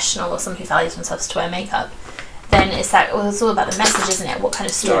like professional or someone who values themselves to wear makeup, then it's all about the message, isn't it? What kind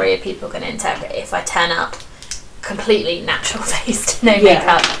of story are people going to interpret if I turn up completely natural faced, no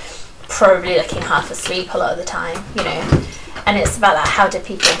makeup, probably looking half asleep a lot of the time, and it's about that, how do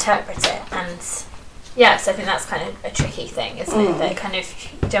people interpret it? And so I think that's kind of a tricky thing, isn't it? That kind of,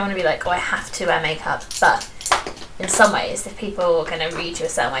 you don't want to be like, I have to wear makeup, but in some ways if people are going to read you a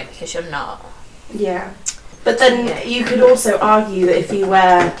certain way because you're not, but then you could also argue that if you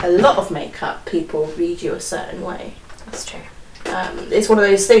wear a lot of makeup, people read you a certain way. That's true. It's one of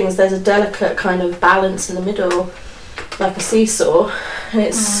those things, there's a delicate kind of balance in the middle, like a seesaw, and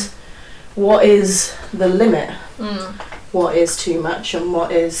it's what is the limit? What is too much and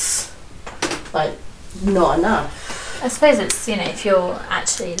what is like not enough? I suppose it's, if you're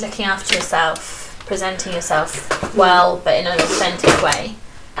actually looking after yourself, presenting yourself well but in an authentic way,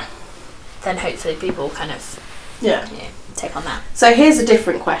 then hopefully people kind of take on that. So here's a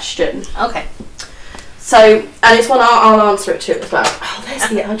different question. Okay. So, and it's one I'll answer it too as well. Oh, there's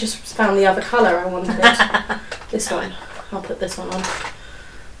I just found the other colour I wanted. This one. I'll put this one on.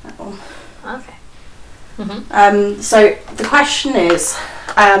 That one. Okay. So the question is,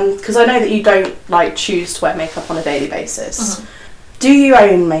 because I know that you don't like choose to wear makeup on a daily basis. Do you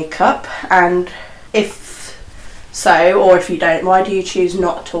own makeup? And if so, or if you don't, why do you choose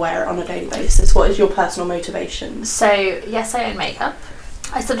not to wear it on a daily basis? What is your personal motivation? So yes, I own makeup.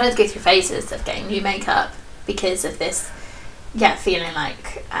 I sometimes go through phases of getting new makeup because of this, feeling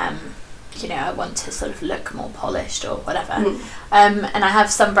like I want to sort of look more polished or whatever. And I have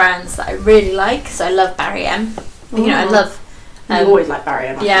some brands that I really like. So I love Barry M. I love... you always like Barry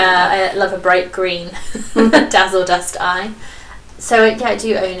M. I love a bright green Dazzle Dust eye. So I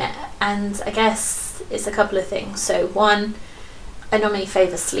do own it. And I guess it's a couple of things. So one, I normally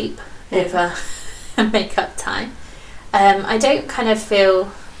favour sleep over makeup time. I don't kind of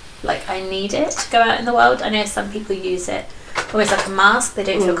feel like I need it to go out in the world. I know some people use it almost like a mask. They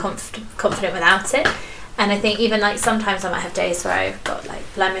don't feel confident without it. And I think even like sometimes I might have days where I've got like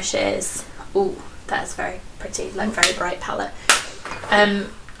blemishes. That's very pretty, like very bright palette.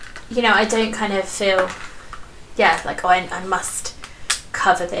 You know, I don't kind of feel, like, oh, I must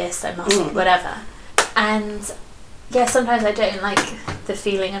cover this, I must whatever. And yeah, sometimes I don't like the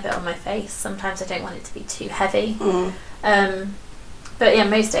feeling of it on my face. Sometimes I don't want it to be too heavy. But yeah,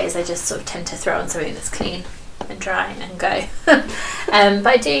 most days I just sort of tend to throw on something that's clean and dry and go. But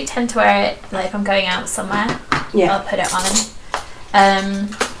I do tend to wear it, like if I'm going out somewhere, I'll put it on.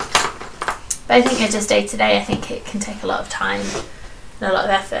 But I think just day to day, I think it can take a lot of time and a lot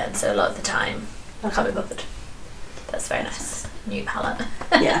of effort, and so a lot of the time I can't be bothered. That's very nice. New palette.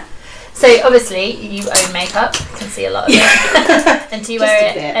 Yeah. So obviously you own makeup. I can see a lot of it. And do you wear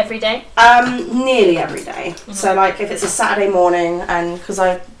it every day? Nearly every day. So like if it's a Saturday morning, and because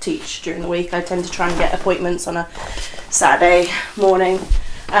I teach during the week, I tend to try and get appointments on a Saturday morning.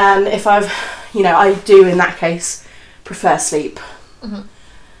 If I do in that case prefer sleep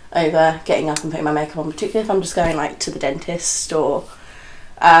over getting up and putting my makeup on, particularly if I'm just going like to the dentist or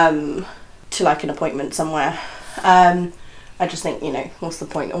to like an appointment somewhere. I just think, what's the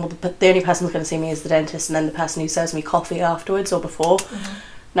point? The only person who's going to see me is the dentist, and then the person who serves me coffee afterwards or before.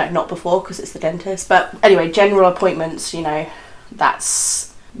 No, not before, because it's the dentist. But anyway, general appointments,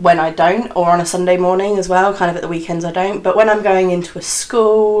 that's when I don't, or on a Sunday morning as well, kind of at the weekends I don't. But when I'm going into a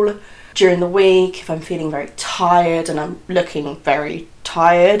school during the week, if I'm feeling very tired and I'm looking very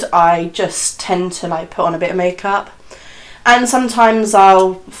tired, I just tend to like put on a bit of makeup. And sometimes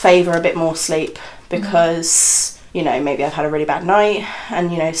I'll favour a bit more sleep because... maybe I've had a really bad night,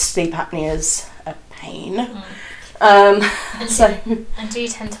 and sleep apnea is a pain. And do you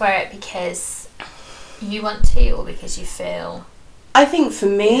tend to wear it because you want to, or because you feel? I think for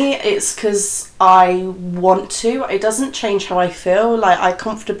me it's because I want to. It doesn't change how I feel. Like I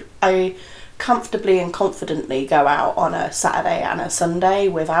comfortably and confidently go out on a Saturday and a Sunday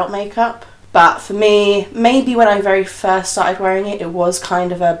without makeup. But for me, maybe when I very first started wearing it, it was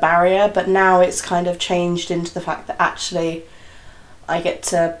kind of a barrier, but now it's kind of changed into the fact that actually I get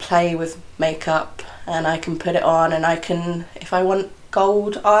to play with makeup and I can put it on, and I can, if I want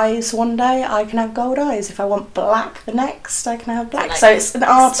gold eyes one day, I can have gold eyes. If I want black the next, I can have black. So it's an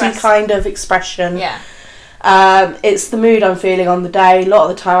arty kind of expression. Yeah. It's the mood I'm feeling on the day. A lot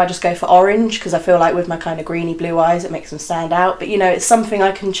of the time I just go for orange because I feel like with my kind of greeny blue eyes it makes them stand out, but it's something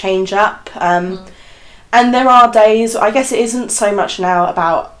I can change up. And there are days, I guess it isn't so much now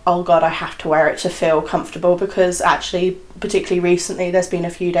about, oh god, I have to wear it to feel comfortable, because actually particularly recently there's been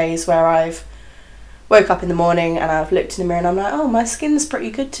a few days where I've woke up in the morning and I've looked in the mirror and I'm like, oh, my skin's pretty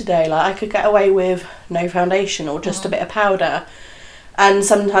good today, like I could get away with no foundation or just a bit of powder. And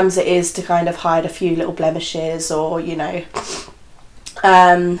sometimes it is to kind of hide a few little blemishes, or make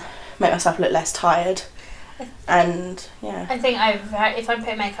myself look less tired. And yeah, I think if I'm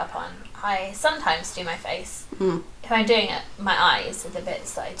putting makeup on, I sometimes do my face. If I'm doing it, my eyes are the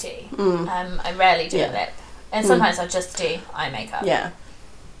bits that I do. I rarely do a lip, and sometimes I just do eye makeup. Yeah,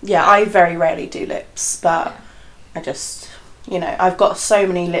 I very rarely do lips, but I just I've got so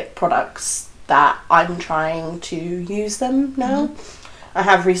many lip products that I'm trying to use them now. I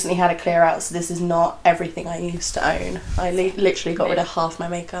have recently had a clear out, so this is not everything I used to own. I literally got rid of half my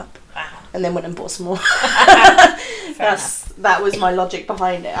makeup. Wow. And then went and bought some more. That was my logic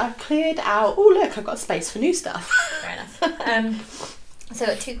behind it. I cleared out. Oh look, I've got space for new stuff. Fair enough. So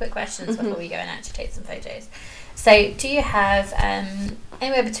I've got two quick questions before we go and actually take some photos. So do you have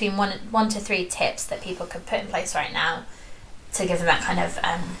anywhere between one to three tips that people could put in place right now to give them that kind of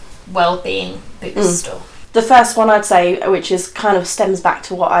well-being boost? Or the first one I'd say, which is kind of stems back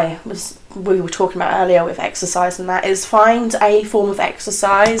to what we were talking about earlier with exercise, and that is find a form of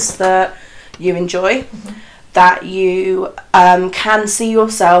exercise that you enjoy, that you can see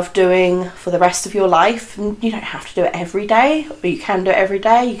yourself doing for the rest of your life. You don't have to do it every day, but you can do it every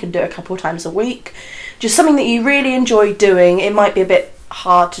day. You can do it a couple of times a week. Just something that you really enjoy doing. It might be a bit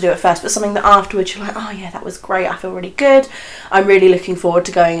hard to do at first, but something that afterwards you're like, oh yeah, that was great, I feel really good, I'm really looking forward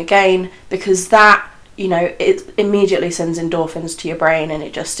to going again, because that, it immediately sends endorphins to your brain, and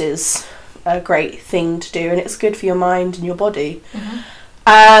it just is a great thing to do, and it's good for your mind and your body.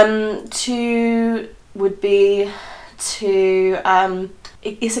 Two would be to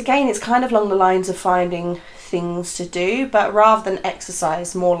it's kind of along the lines of finding things to do, but rather than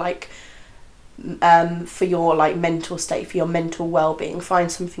exercise, more like for your like mental state, for your mental well-being,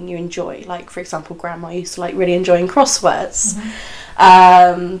 find something you enjoy. Like for example, Grandma used to like really enjoying crosswords,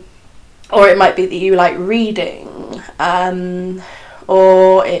 or it might be that you like reading,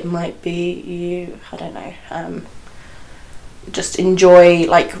 or it might be you, I don't know, just enjoy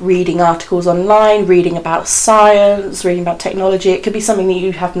like reading articles online, reading about science, reading about technology. It could be something that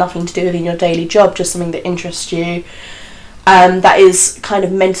you have nothing to do with in your daily job, just something that interests you, that is kind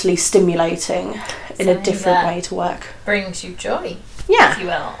of mentally stimulating in a different way to work. Brings you joy, yeah, if you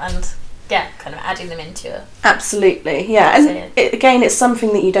will, and kind of adding them into it. Absolutely, yeah. And again, it's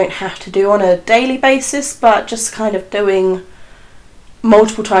something that you don't have to do on a daily basis, but just kind of doing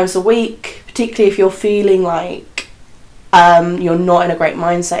multiple times a week, particularly if you're feeling like you're not in a great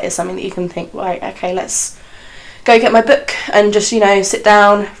mindset, is something that you can think, right, okay, let's go get my book and just, sit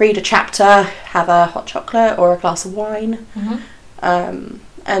down, read a chapter, have a hot chocolate or a glass of wine,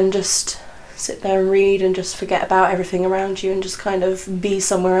 and just sit there and read and just forget about everything around you and just kind of be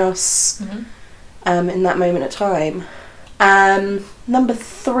somewhere else in that moment of time. Number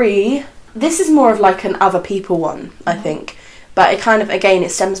 3, this is more of like an other people one, I think, but it kind of, again, it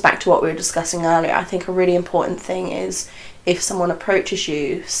stems back to what we were discussing earlier. I think a really important thing is if someone approaches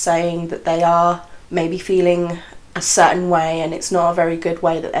you saying that they are maybe feeling a certain way and it's not a very good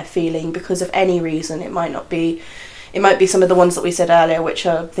way that they're feeling because of any reason. It might be some of the ones that we said earlier, which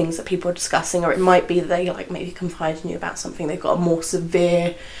are things that people are discussing, or it might be that they like maybe confide in you about something. They've got a more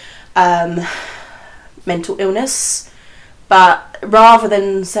severe mental illness. But rather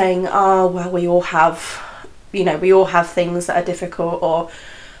than saying, oh, well, we all have things that are difficult, or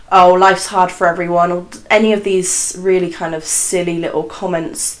oh, life's hard for everyone, or any of these really kind of silly little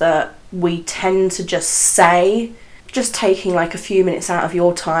comments that we tend to just say, just taking like a few minutes out of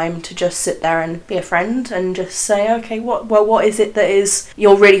your time to just sit there and be a friend and just say, okay, what is it that is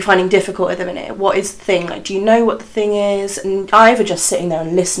you're really finding difficult at the minute? What is the thing? Like, do you know what the thing is? And either just sitting there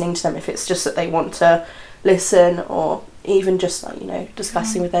and listening to them if it's just that they want to listen, or even just like,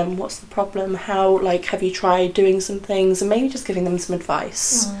 discussing with them what's the problem, how, like, have you tried doing some things, and maybe just giving them some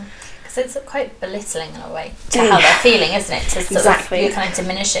advice. Because it's quite belittling in a way to how they're feeling, isn't it? To sort of, you're kind of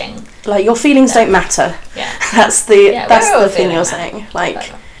diminishing. Like, your feelings don't matter. Yeah. That's the thing you're saying. Like,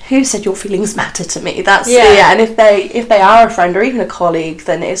 who said your feelings matter to me? That's and if they are a friend or even a colleague,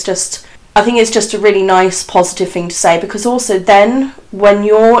 then I think it's just a really nice positive thing to say, because also then when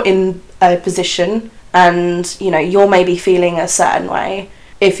you're in a position and you're maybe feeling a certain way,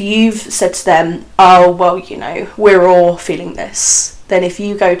 if you've said to them, oh, well, we're all feeling this, then if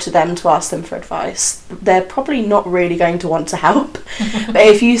you go to them to ask them for advice, they're probably not really going to want to help. But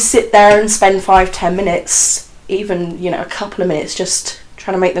if you sit there and spend 5-10 minutes, even a couple of minutes, just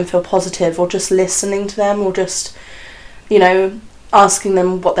trying to make them feel positive, or just listening to them, or just asking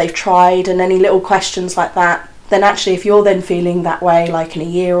them what they've tried and any little questions like that, then actually if you're then feeling that way, like in a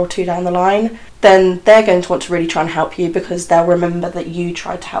year or 2 down the line, then they're going to want to really try and help you, because they'll remember that you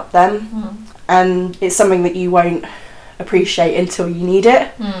tried to help them. And it's something that you won't appreciate until you need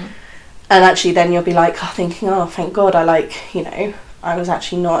it. And actually then you'll be like, thinking, oh, thank God, I was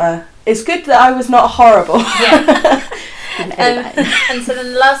actually not it's good that I was not horrible. And so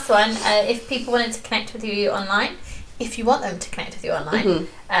then the last one, if people wanted to connect with you online, if you want them to connect with you online,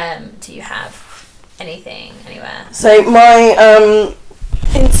 do you have anything anywhere? So my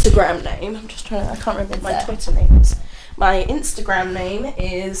Instagram name, I can't remember what my Twitter name is. My Instagram name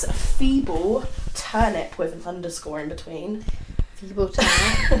is Feeble Turnip with an underscore in between. Feeble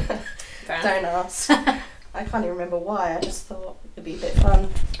Turnip. Don't ask. I can't even remember why. I just thought it'd be a bit fun.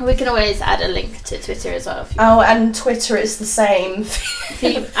 We can always add a link to Twitter as well. And Twitter is the same.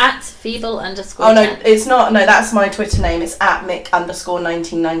 At Feeble underscore. Oh no, it's not. No, that's my Twitter name. It's at Mick underscore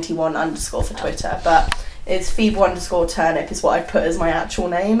 1991 underscore for Twitter, but it's Feeble underscore Turnip is what I put as my actual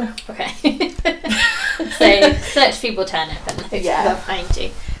name. Okay. So search Feeble Turnip and they'll find you.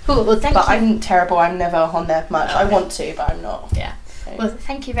 Cool. Well, thank you. But I'm terrible. I'm never on there much. Okay. I want to, but I'm not. Yeah. So. Well,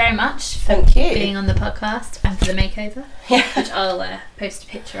 thank you very much for being on the podcast and for the makeover. Yeah. Which I'll post a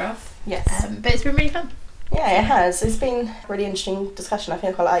picture of. Yes. But it's been really fun. Yeah, it has. It's been a really interesting discussion. I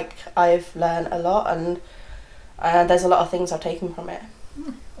think I've learned a lot, and there's a lot of things I've taken from it.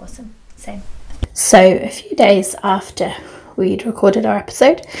 Awesome. Same. So a few days after we'd recorded our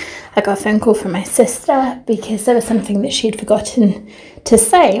episode, I got a phone call from my sister because there was something that she'd forgotten to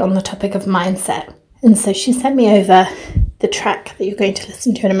say on the topic of mindset. And so she sent me over the track that you're going to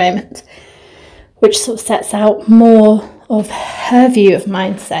listen to in a moment, which sort of sets out more of her view of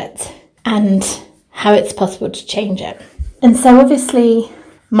mindset and how it's possible to change it. And so obviously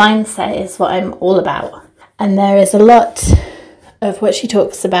mindset is what I'm all about. And there is a lot of what she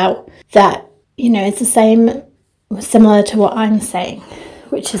talks about that, it's the same, similar to what I'm saying,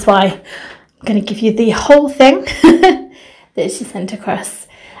 which is why I'm going to give you the whole thing that she sent across.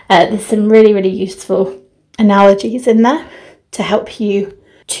 There's some really, really useful analogies in there to help you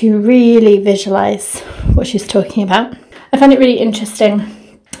to really visualize what she's talking about. I find it really interesting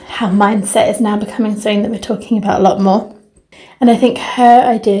how mindset is now becoming something that we're talking about a lot more. And I think her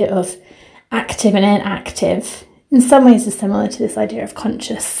idea of active and inactive in some ways is similar to this idea of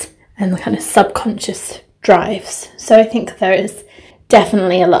conscious and the kind of subconscious drives. So I think there is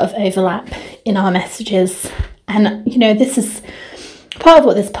definitely a lot of overlap in our messages. And, you know, this is part of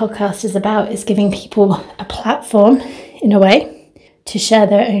what this podcast is about, is giving people a platform in a way to share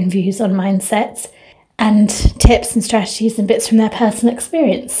their own views on mindsets and tips and strategies and bits from their personal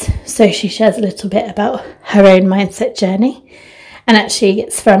experience. So she shares a little bit about her own mindset journey. And actually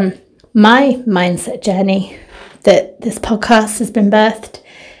it's from my mindset journey that this podcast has been birthed,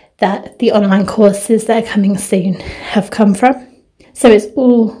 that the online courses that are coming soon have come from. So it's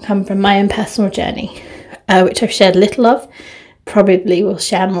all come from my own personal journey, which I've shared a little of, probably will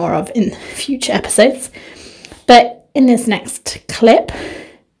share more of in future episodes. But in this next clip,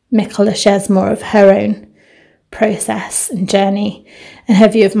 Mikola shares more of her own process and journey and her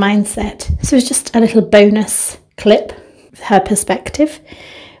view of mindset. So it's just a little bonus clip of her perspective,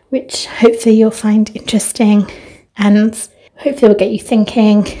 which hopefully you'll find interesting and hopefully will get you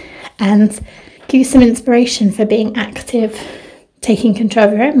thinking and give you some inspiration for being active, taking control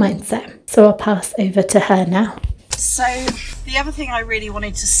of your own mindset. So I'll pass over to her now. So the other thing I really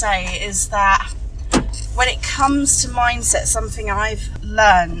wanted to say is that when it comes to mindset, something I've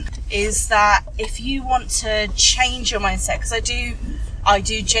learned is that if you want to change your mindset, because I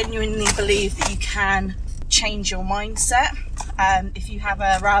do genuinely believe that you can change your mindset. If you have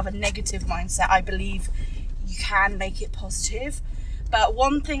a rather negative mindset, I believe you can make it positive. But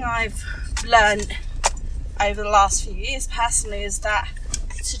one thing I've learned over the last few years personally is that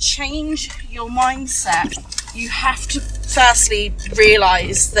to change your mindset, you have to firstly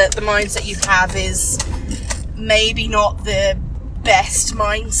realise that the mindset you have is maybe not the best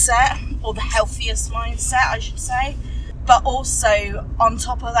mindset or the healthiest mindset, I should say. But also, on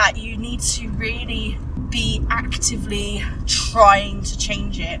top of that, you need to really be actively trying to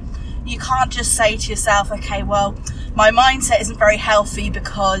change it. You can't just say to yourself, okay, well, my mindset isn't very healthy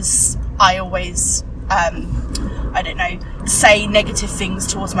because I always say negative things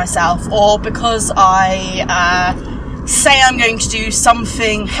towards myself, or because I say I'm going to do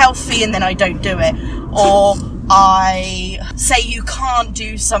something healthy and then I don't do it, or I say you can't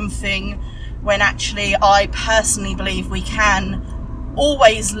do something when actually I personally believe we can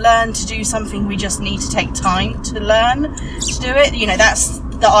always learn to do something. We just need to take time to learn to do it. You know, that's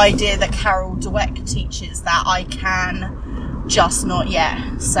the idea that Carol Dweck teaches, that I can, just not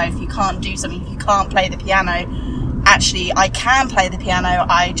yet. So if you can't do something, if you can't play the piano, actually I can play the piano,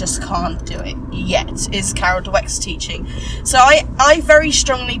 I just can't do it yet, is Carol Dweck's teaching. So I very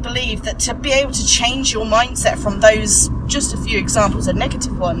strongly believe that to be able to change your mindset from those, just a few examples of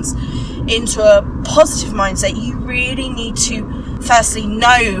negative ones, into a positive mindset, you really need to firstly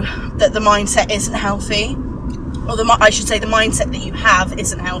know that the mindset isn't healthy, or the mindset that you have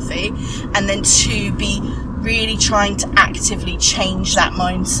isn't healthy, and then to be really trying to actively change that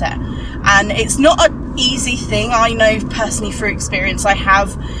mindset. And it's not an easy thing. I know personally through experience, I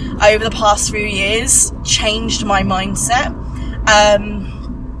have over the past few years changed my mindset.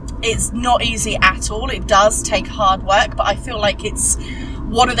 It's not easy at all. It does take hard work, but I feel like it's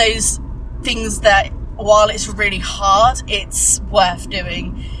one of those things that while it's really hard, it's worth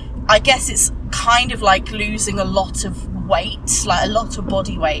doing. I guess it's kind of like losing a lot of weight, like a lot of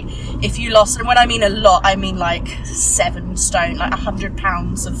body weight. If you lost, and when I mean a lot, I mean like 7 stone, like 100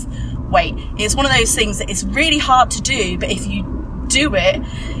 pounds of weight. It's one of those things that it's really hard to do, but if you do it,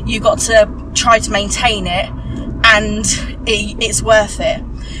 you got to try to maintain it, and it's worth it.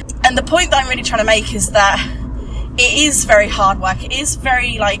 And the point that I'm really trying to make is that it is very hard work. It is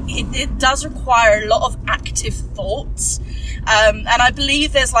very, it does require a lot of active thoughts. And I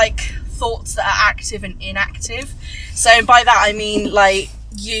believe there's thoughts that are active and inactive. So by that I mean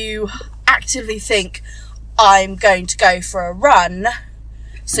you actively think, I'm going to go for a run.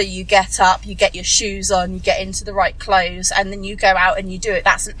 So you get up, you get your shoes on, you get into the right clothes, and then you go out and you do it.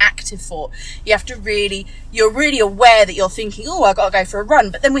 That's an active thought. You have to you're really aware that you're thinking, oh, I've got to go for a run.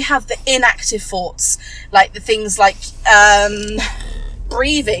 But then we have the inactive thoughts, like the things like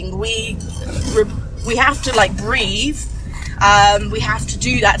breathing. We have to breathe. We have to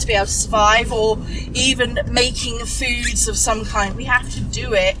do that to be able to survive, or even making foods of some kind. We have to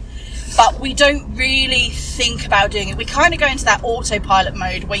do it, but we don't really think about doing it. We kind of go into that autopilot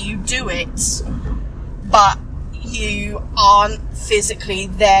mode where you do it, but you aren't physically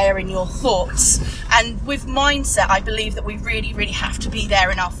there in your thoughts. And with mindset, I believe that we really, really have to be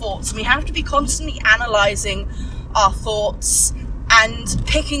there in our thoughts. And we have to be constantly analysing our thoughts and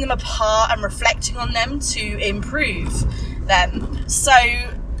picking them apart and reflecting on them to improve them. So,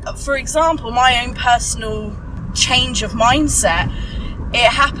 for example, my own personal change of mindset, it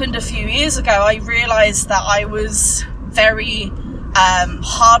happened a few years ago. I realised that I was very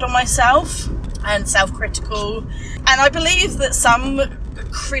hard on myself and self-critical, and I believe that some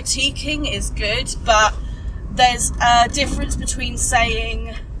critiquing is good, but there's a difference between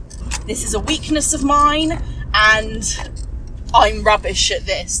saying this is a weakness of mine and I'm rubbish at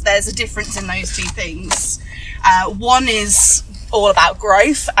this. There's a difference in those two things. One is all about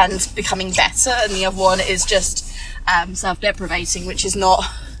growth and becoming better, and the other one is just self-deprecating, which is not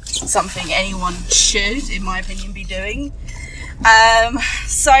something anyone should, in my opinion, be doing.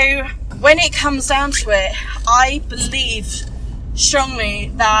 So when it comes down to it, I believe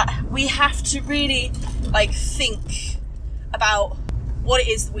strongly that we have to really think about what it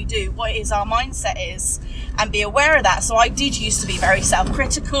is that we do, what it is our mindset is, and be aware of that. So I did used to be very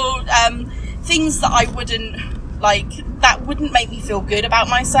self-critical, things that I wouldn't that wouldn't make me feel good about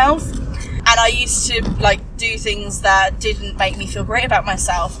myself, and I used to do things that didn't make me feel great about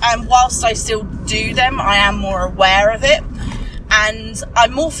myself. And whilst I still do them, I am more aware of it, and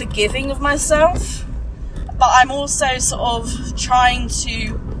I'm more forgiving of myself, but I'm also sort of trying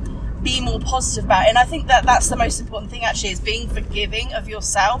to be more positive about it. And I think that that's the most important thing, actually, is being forgiving of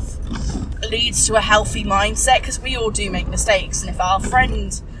yourself leads to a healthy mindset, because we all do make mistakes, and if our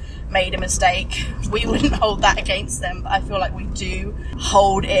friend made a mistake, we wouldn't hold that against them, but I feel like we do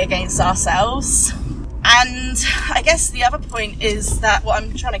hold it against ourselves. And I guess the other point is that what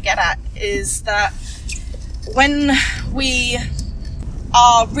I'm trying to get at is that when we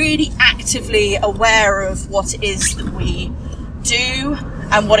are really actively aware of what it is that we do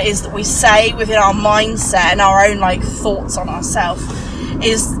and what it is that we say within our mindset and our own thoughts on ourselves,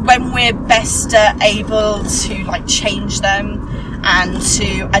 is when we're best able to change them and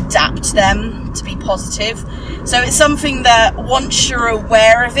to adapt them to be positive. So it's something that once you're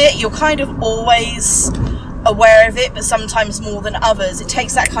aware of it, you're kind of always aware of it, but sometimes more than others. It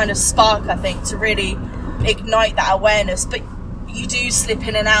takes that kind of spark, I think, to really ignite that awareness, but you do slip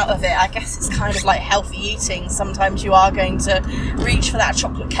in and out of it. I guess it's kind of like healthy eating. Sometimes you are going to reach for that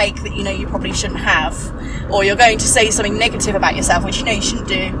chocolate cake that you know you probably shouldn't have, or you're going to say something negative about yourself which you know you shouldn't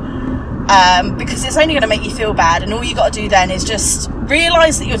do, because it's only going to make you feel bad. And all you got to do then is just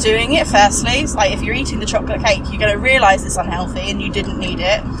realise that you're doing it. Firstly, it's if you're eating the chocolate cake, you're going to realise it's unhealthy and you didn't need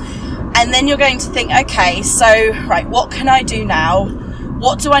it, and then you're going to think, okay, so right, what can I do now?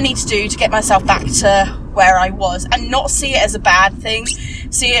 What do I need to do to get myself back to where I was? And not see it as a bad thing.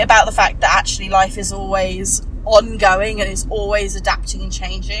 See it about the fact that actually life is always ongoing and is always adapting and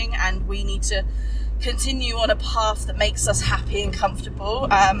changing, and we need to continue on a path that makes us happy and comfortable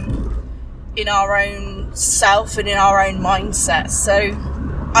in our own self and in our own mindset. So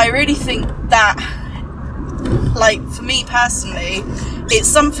I really think that, for me personally, it's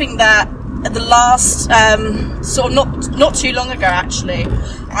something that at the last not too long ago, actually,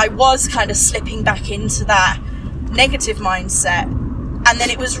 I was kind of slipping back into that negative mindset, and then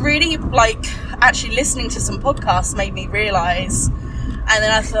it was really actually listening to some podcasts made me realise, and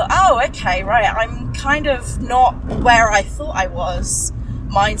then I thought, oh, okay, right, I'm kind of not where I thought I was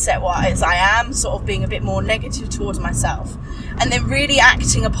mindset wise. I am sort of being a bit more negative towards myself, and then really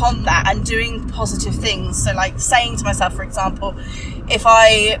acting upon that and doing positive things. So saying to myself, for example, if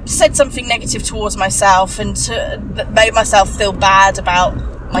I said something negative towards myself and that made myself feel bad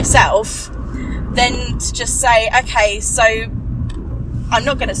about myself, then to just say, okay, so I'm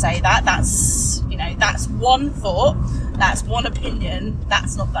not going to say that. That's one thought, that's one opinion,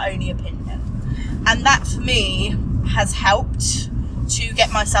 that's not the only opinion. And that for me has helped to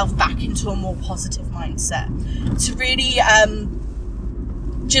get myself back into a more positive mindset, to really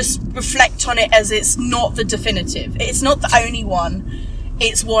just reflect on it as it's not the definitive, it's not the only one,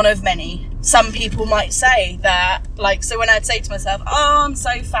 it's one of many. Some people might say that, so when I'd say to myself, oh, I'm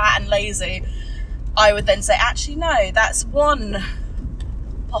so fat and lazy, I would then say, actually no, that's one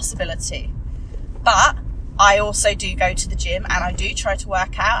possibility, but I also do go to the gym and I do try to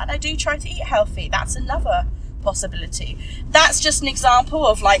work out and I do try to eat healthy. That's another possibility. That's just an example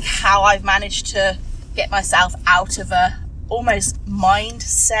of how I've managed to get myself out of a almost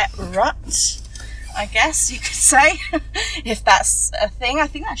mindset rut, I guess you could say. If that's a thing, I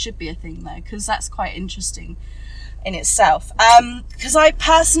think that should be a thing though, because that's quite interesting in itself. Because I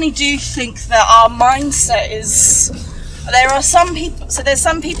personally do think that our mindset is, there's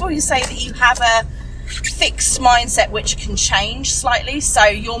some people who say that you have a fixed mindset which can change slightly, so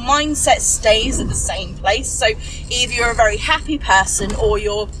your mindset stays at the same place. So either you're a very happy person or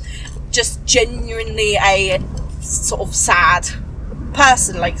you're just genuinely a sort of sad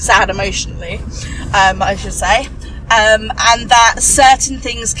person, like sad emotionally, I should say, and that certain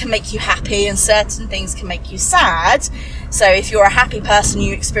things can make you happy and certain things can make you sad. So if you're a happy person,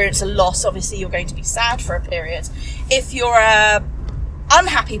 you experience a loss, obviously you're going to be sad for a period. If you're a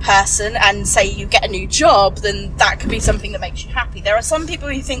unhappy person and say you get a new job, then that could be something that makes you happy. There are some people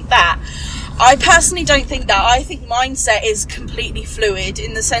who think that. I personally don't think that. I think mindset is completely fluid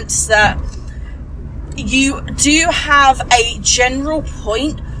in the sense that you do have a general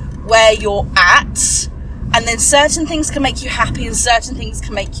point where you're at, and then certain things can make you happy and certain things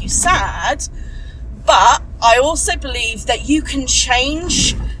can make you sad. But I also believe that you can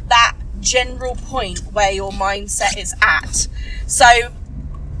change that general point where your mindset is at. So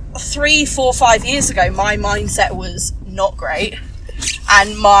 3, 4, 5 years ago, my mindset was not great,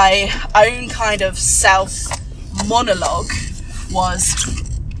 and my own kind of self monologue was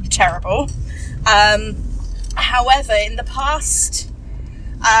terrible. However, in the past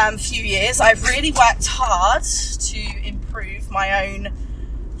few years, I've really worked hard to improve my own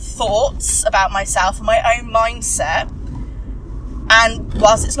thoughts about myself and my own mindset. And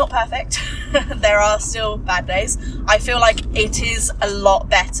whilst it's not perfect, there are still bad days, I feel like it is a lot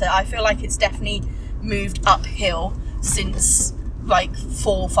better. I feel like it's definitely moved uphill since like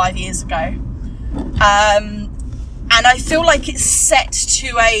 4 or 5 years ago. And I feel like it's set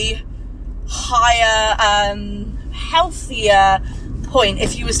to a higher, healthier point.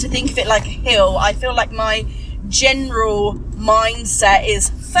 If you was to think of it like a hill, I feel like my general mindset is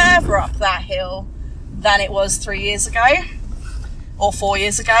further up that hill than it was 3 years ago or 4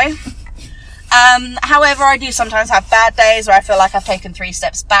 years ago. However, I do sometimes have bad days where I feel like I've taken 3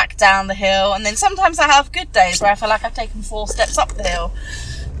 steps back down the hill, and then sometimes I have good days where I feel like I've taken 4 steps up the hill.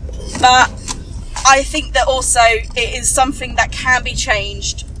 But I think that also it is something that can be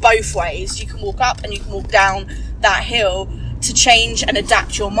changed both ways. You can walk up and you can walk down that hill to change and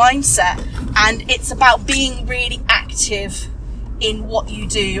adapt your mindset, and it's about being really active in what you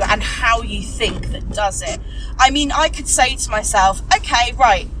do and how you think that does it. I mean, I could say to myself, okay,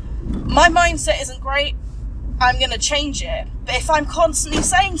 right, my mindset isn't great, I'm going to change it. But if I'm constantly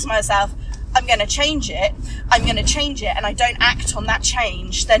saying to myself, I'm going to change it, and I don't act on that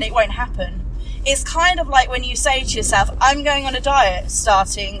change, then it won't happen. It's kind of like when you say to yourself, I'm going on a diet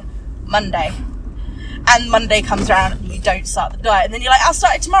starting Monday. And Monday comes around and you don't start the diet. And then you're like, I'll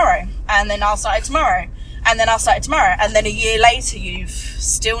start it tomorrow. And then I'll start it tomorrow. And then I'll start it tomorrow. And then a year later, you've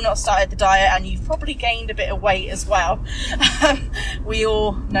still not started the diet and you've probably gained a bit of weight as well. We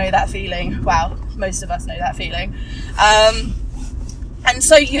all know that feeling. Well, most of us know that feeling. And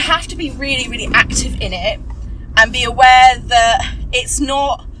so you have to be really, really active in it and be aware that it's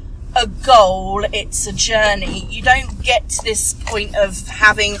not a goal, it's a journey. You don't get to this point of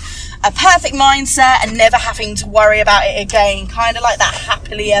having a perfect mindset and never having to worry about it again, kind of like that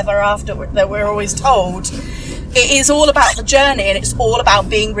happily ever after that we're always told. It is all about the journey, and it's all about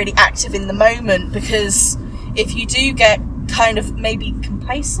being really active in the moment, because if you do get kind of maybe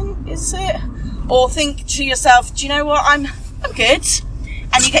complacent, is it? Or think to yourself, do you know what, I'm good,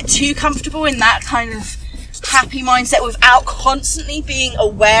 and you get too comfortable in that kind of happy mindset without constantly being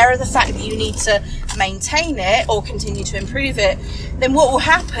aware of the fact that you need to maintain it or continue to improve it, then what will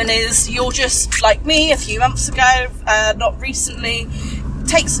happen is you'll just, like me a few months ago, not recently,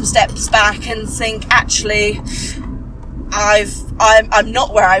 take some steps back and think, actually, I'm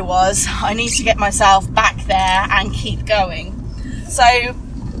not where I was. I need to get myself back there and keep going. So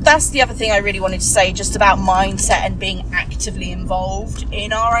that's the other thing I really wanted to say, just about mindset and being actively involved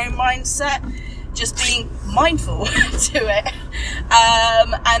in our own mindset. Just being mindful to it,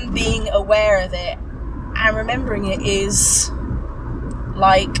 and being aware of it, and remembering it is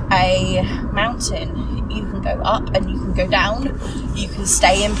like a mountain. You can go up and you can go down, you can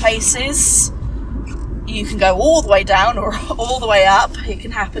stay in places, you can go all the way down or all the way up. It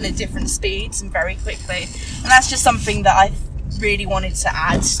can happen at different speeds and very quickly, and that's just something that I really wanted to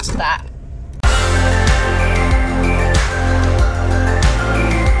add to that.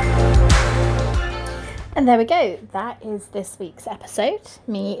 And there we go. That is this week's episode.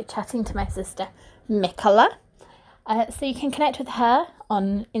 Me chatting to my sister, Mikola. So you can connect with her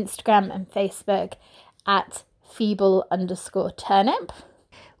on Instagram and Facebook at feeble_turnip.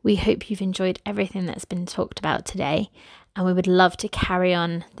 We hope you've enjoyed everything that's been talked about today, and we would love to carry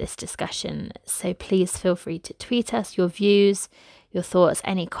on this discussion. So please feel free to tweet us your views, your thoughts,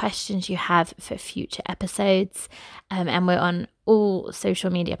 any questions you have for future episodes. And we're on all social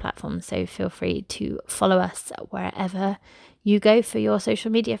media platforms, so feel free to follow us wherever you go for your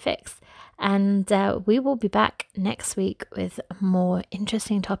social media fix. And we will be back next week with more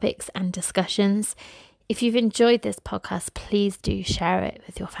interesting topics and discussions. If you've enjoyed this podcast, please do share it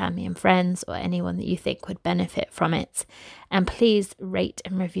with your family and friends or anyone that you think would benefit from it. And please rate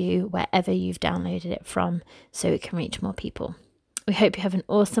and review wherever you've downloaded it from so it can reach more people. We hope you have an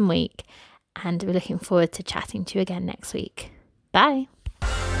awesome week, and we're looking forward to chatting to you again next week. Bye.